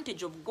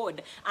advantage of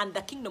God and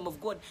the kingdom of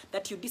God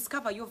that you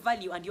discover your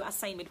value and your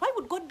assignment. Why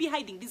would God be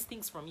hiding these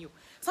things from you?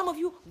 Some of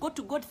you go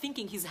to God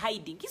thinking he's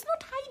hiding. He's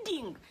not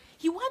hiding.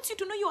 He wants you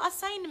to know your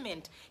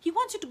assignment. He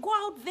wants you to go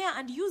out there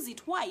and use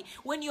it. Why?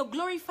 When you're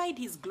glorified,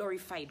 he's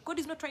glorified. God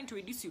is not trying to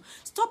reduce you.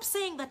 Stop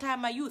saying that I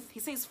am a youth. He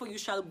says, for you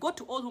shall go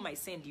to all whom I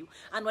send you,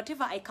 and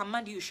whatever I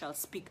command you, you shall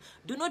speak.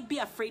 Do not be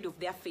afraid of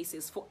their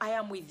faces, for I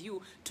am with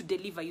you to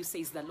deliver you,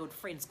 says the Lord.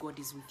 Friends, God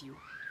is with you.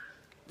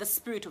 The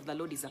Spirit of the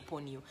Lord is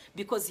upon you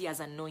because he has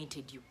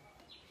anointed you.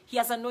 He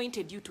has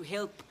anointed you to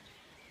help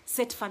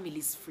set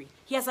families free.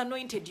 He has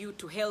anointed you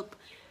to help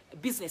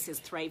businesses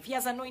thrive. He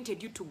has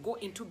anointed you to go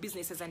into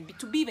businesses and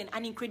to be even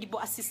an incredible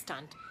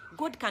assistant.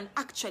 God can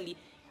actually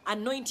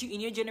anoint you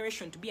in your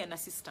generation to be an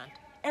assistant.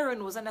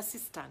 Aaron was an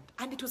assistant,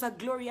 and it was a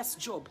glorious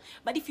job.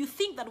 But if you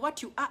think that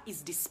what you are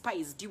is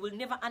despised, you will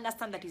never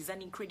understand that it is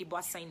an incredible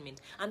assignment,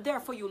 and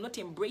therefore you will not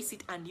embrace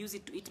it and use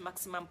it to its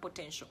maximum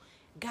potential.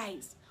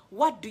 Guys,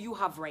 what do you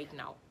have right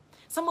now?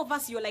 Some of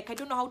us, you're like, I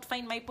don't know how to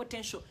find my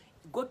potential.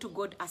 Go to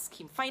God, ask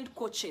him. Find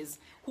coaches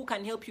who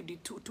can help you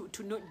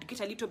to know,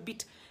 get a little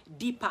bit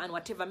deeper and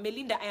whatever.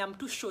 Melinda, I am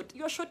too short.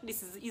 Your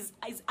shortness is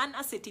an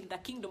asset in the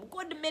kingdom.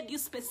 God made you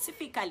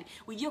specifically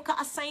with your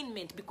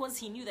assignment because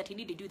he knew that he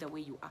needed you the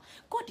way you are.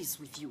 God is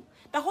with you.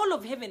 The whole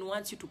of heaven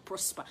wants you to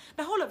prosper.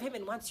 The whole of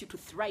heaven wants you to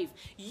thrive.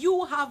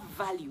 You have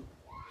value.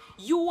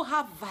 You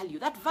have value.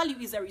 That value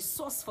is a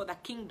resource for the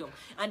kingdom,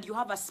 and you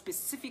have a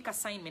specific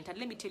assignment. And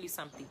let me tell you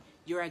something.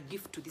 You're a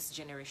gift to this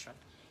generation.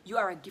 You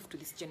are a gift to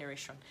this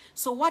generation.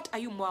 So what are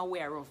you more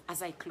aware of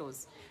as I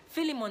close?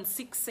 Philemon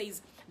 6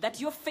 says that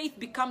your faith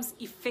becomes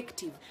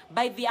effective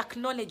by the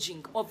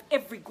acknowledging of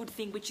every good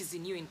thing which is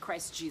in you in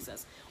Christ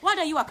Jesus. What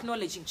are you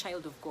acknowledging,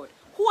 child of God?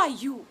 Who are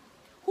you?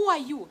 Who are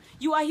you?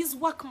 You are his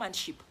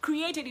workmanship,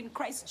 created in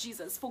Christ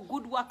Jesus for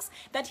good works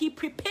that he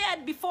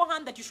prepared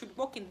beforehand that you should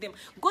walk in them.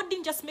 God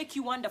didn't just make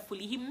you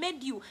wonderfully. He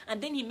made you,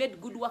 and then he made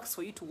good works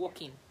for you to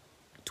walk in.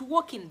 To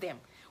walk in them.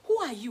 Who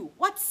are you?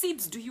 What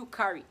seeds do you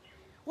carry?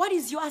 What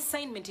is your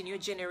assignment in your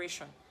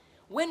generation?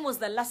 When was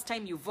the last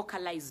time you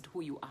vocalized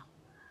who you are?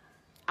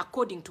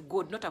 According to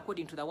God, not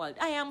according to the world.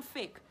 I am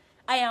fake.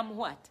 I am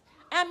what?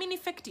 I am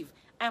ineffective.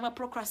 I am a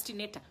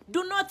procrastinator.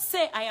 Do not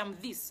say I am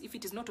this if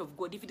it is not of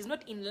God. If it is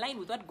not in line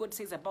with what God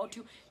says about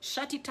you,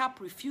 shut it up,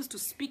 refuse to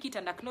speak it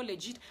and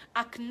acknowledge it.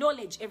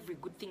 Acknowledge every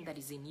good thing that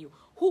is in you.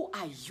 Who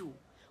are you?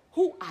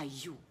 Who are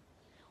you?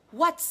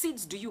 What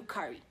seeds do you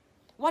carry?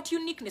 What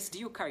uniqueness do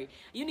you carry?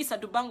 Eunice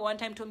Adubango one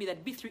time told me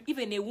that Bee3,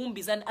 even a womb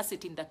is an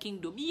asset in the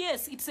kingdom.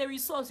 Yes, it's a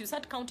resource. You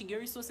start counting your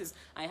resources.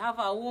 I have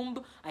a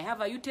womb. I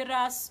have a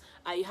uterus.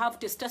 I have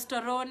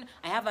testosterone.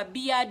 I have a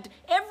beard.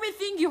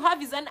 Everything you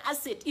have is an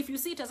asset. If you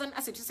see it as an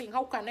asset, you're saying,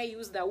 how can I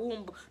use the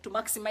womb to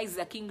maximize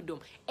the kingdom?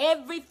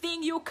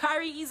 Everything you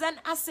carry is an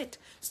asset.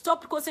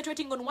 Stop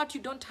concentrating on what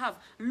you don't have.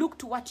 Look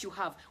to what you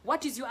have.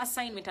 What is your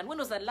assignment? And when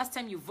was the last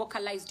time you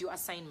vocalized your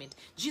assignment?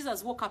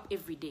 Jesus woke up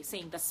every day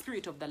saying, the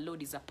Spirit of the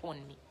Lord is upon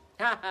me.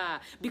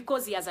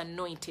 Because he has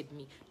anointed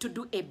me to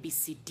do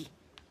ABCD.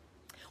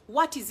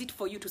 What is it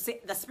for you to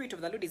say, the Spirit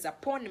of the Lord is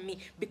upon me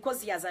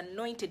because he has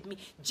anointed me?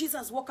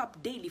 Jesus woke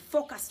up daily,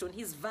 focused on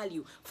his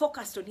value,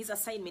 focused on his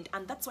assignment,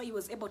 and that's why he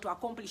was able to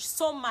accomplish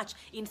so much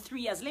in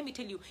 3 years. Let me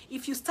tell you,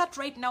 if you start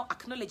right now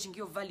acknowledging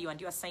your value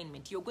and your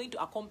assignment, you're going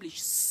to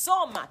accomplish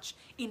so much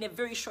in a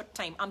very short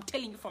time. I'm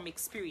telling you from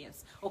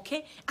experience,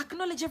 okay?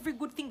 Acknowledge every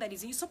good thing that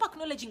is in you. Stop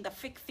acknowledging the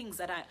fake things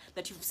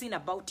that you've seen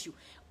about you.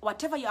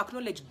 Whatever you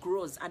acknowledge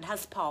grows and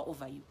has power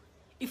over you.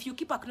 If you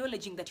keep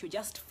acknowledging that you're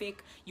just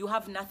fake, you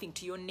have nothing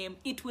to your name,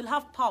 it will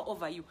have power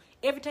over you.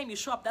 Every time you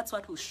show up, that's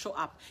what will show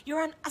up.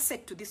 You're an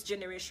asset to this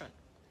generation.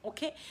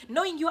 Okay?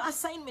 Knowing your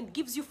assignment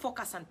gives you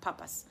focus and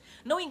purpose.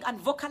 Knowing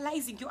and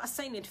vocalizing your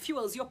assignment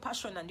fuels your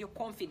passion and your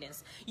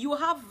confidence. You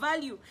have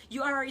value.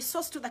 You are a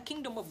resource to the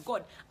kingdom of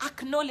God.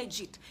 Acknowledge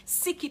it.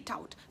 Seek it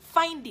out.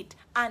 Find it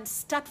and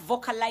start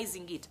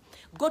vocalizing it.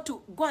 Go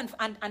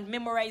and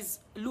memorize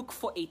Luke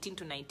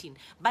 4:18-19.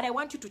 But I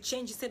want you to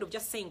change, instead of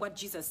just saying what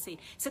Jesus said.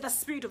 Say, the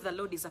Spirit of the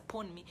Lord is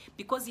upon me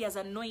because he has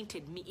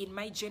anointed me in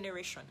my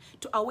generation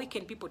to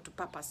awaken people to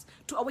purpose,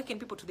 to awaken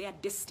people to their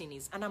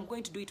destinies. And I'm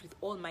going to do it with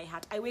all my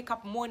heart. I wake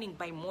up morning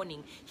by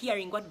morning,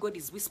 hearing what God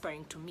is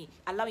whispering to me,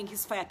 allowing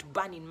his fire to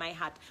burn in my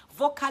heart.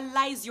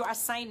 Vocalize your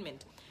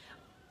assignment.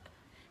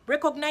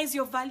 Recognize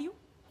your value.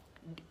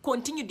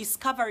 Continue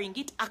discovering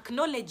it,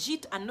 acknowledge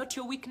it and not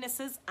your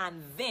weaknesses,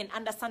 and then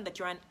understand that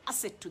you're an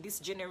asset to this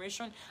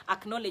generation.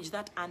 Acknowledge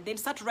that and then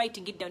start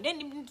writing it down. Then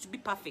it needs to be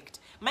perfect.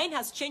 Mine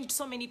has changed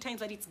so many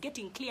times that it's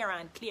getting clearer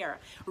and clearer.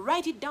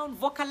 Write it down,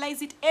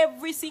 vocalize it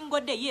every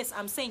single day. Yes,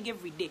 I'm saying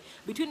every day.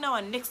 Between now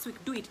and next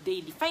week, do it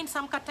daily. Find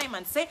some time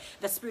and say,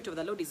 the Spirit of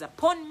the Lord is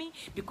upon me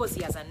because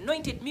he has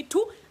anointed me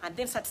too, and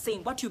then start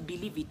saying what you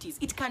believe it is.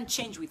 It can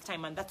change with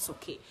time, and that's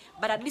okay.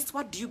 But at least,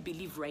 what do you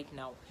believe right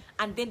now?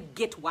 And then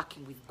get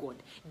working with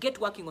God.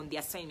 Get working on the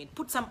assignment.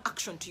 Put some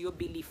action to your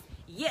belief.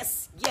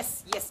 Yes,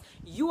 yes, yes.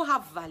 You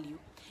have value.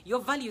 Your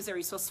value is a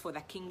resource for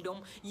the kingdom.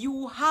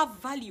 You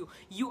have value.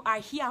 You are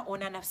here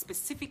on a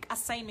specific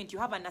assignment. You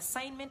have an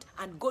assignment,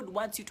 and God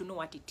wants you to know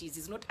what it is.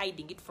 He's not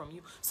hiding it from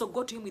you. So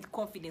go to him with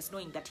confidence,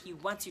 knowing that he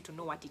wants you to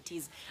know what it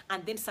is,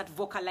 and then start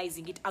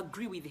vocalizing it.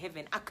 Agree with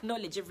heaven.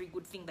 Acknowledge every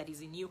good thing that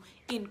is in you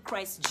in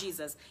Christ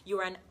Jesus.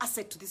 You are an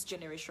asset to this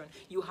generation.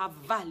 You have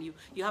value.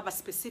 You have a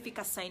specific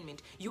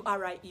assignment. You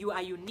are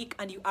unique,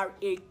 and you are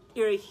a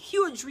You're a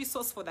huge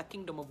resource for the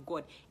kingdom of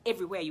God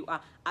everywhere you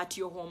are, at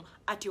your home,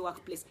 at your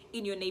workplace,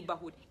 in your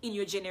neighborhood, in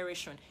your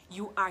generation.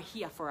 You are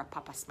here for a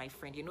purpose, my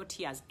friend. You're not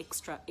here as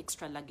extra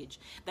luggage.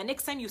 The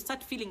next time you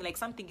start feeling like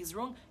something is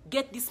wrong,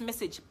 get this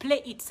message,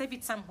 play it, save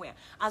it somewhere.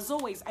 As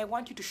always, I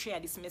want you to share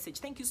this message.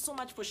 Thank you so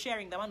much for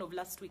sharing the one of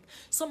last week.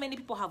 So many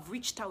people have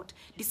reached out,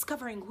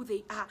 discovering who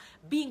they are,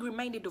 being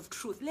reminded of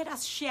truth. Let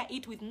us share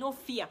it with no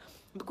fear,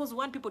 because we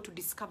want people to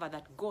discover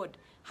that God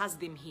has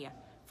them here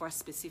for a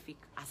specific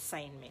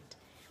assignment.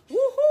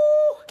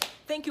 Woohoo!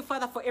 Thank you,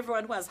 Father, for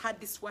everyone who has heard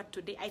this word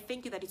today. I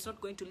thank you that it's not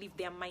going to leave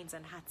their minds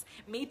and hearts.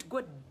 May it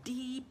go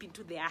deep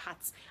into their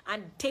hearts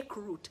and take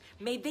root.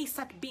 May they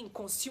start being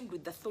consumed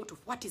with the thought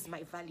of, what is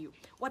my value?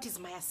 What is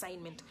my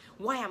assignment?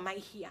 Why am I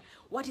here?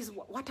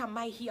 What am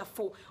I here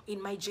for in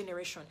my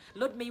generation?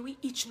 Lord, may we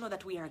each know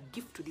that we are a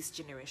gift to this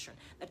generation,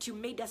 that you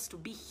made us to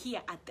be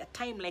here at a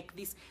time like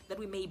this, that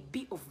we may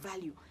be of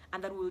value,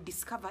 and that we will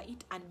discover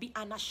it and be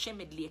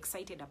unashamedly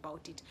excited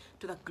about it,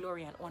 to the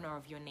glory and honor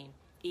of your name.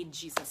 In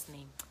Jesus'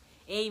 name.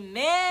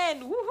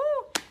 Amen.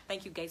 Woohoo!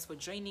 Thank you guys for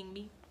joining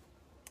me.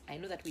 I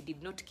know that we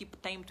did not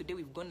keep time today.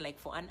 We've gone like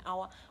for an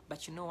hour,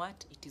 but you know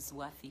what? It is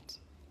worth it.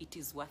 It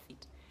is worth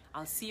it.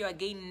 I'll see you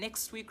again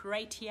next week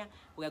right here.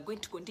 We are going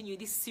to continue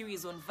this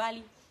series on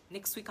value.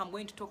 Next week, I'm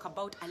going to talk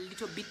about a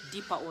little bit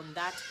deeper on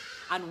that,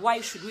 and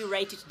why should we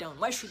write it down?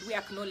 Why should we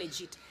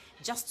acknowledge it?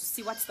 Just to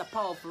see what's the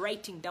power of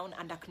writing down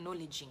and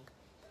acknowledging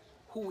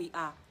who we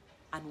are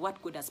and what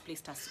God has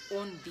placed us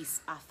on this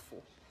earth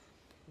for.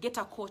 Get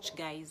a coach,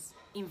 guys.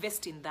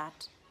 Invest in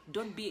that.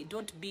 Don't be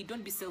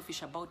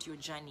selfish about your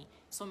journey.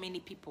 So many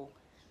people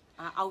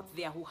are out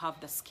there who have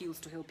the skills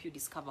to help you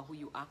discover who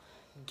you are.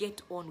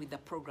 Get on with the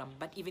program.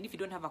 But even if you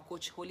don't have a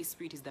coach, Holy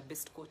Spirit is the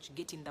best coach.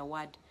 Get in the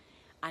word,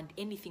 and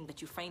anything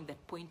that you find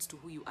that points to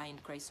who you are in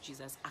Christ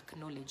Jesus,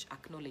 acknowledge,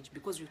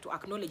 because to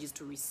acknowledge is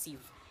to receive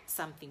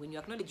something. When you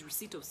acknowledge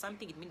receipt of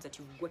something, it means that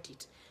you've got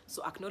it.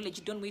 So acknowledge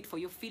it. Don't wait for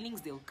your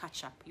feelings. They'll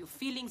catch up. Your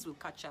feelings will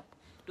catch up.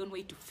 Don't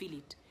wait to feel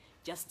it.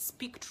 Just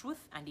speak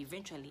truth, and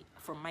eventually,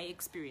 from my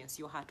experience,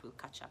 your heart will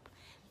catch up.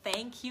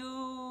 Thank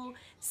you.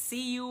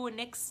 See you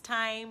next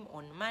time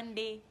on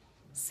Monday,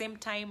 same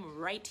time,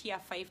 right here,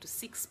 5 to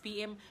 6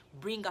 p.m.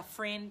 Bring a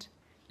friend.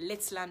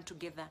 Let's learn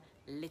together.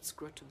 Let's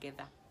grow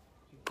together.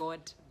 God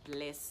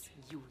bless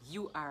you.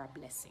 You are a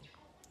blessing.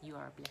 You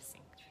are a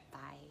blessing. Bye.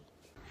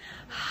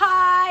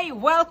 Hi,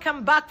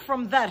 welcome back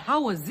from that.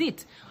 How was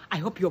it? I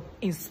hope you're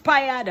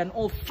inspired and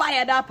all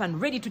fired up and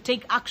ready to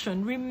take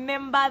action.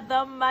 Remember,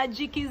 the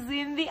magic is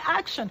in the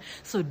action.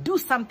 So do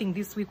something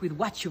this week with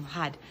what you've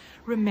had.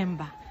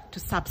 Remember to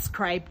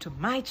subscribe to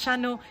my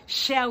channel,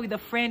 share with a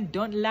friend,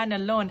 don't learn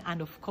alone. And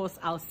of course,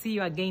 I'll see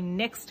you again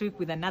next week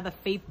with another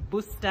faith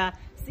booster.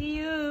 See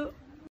you.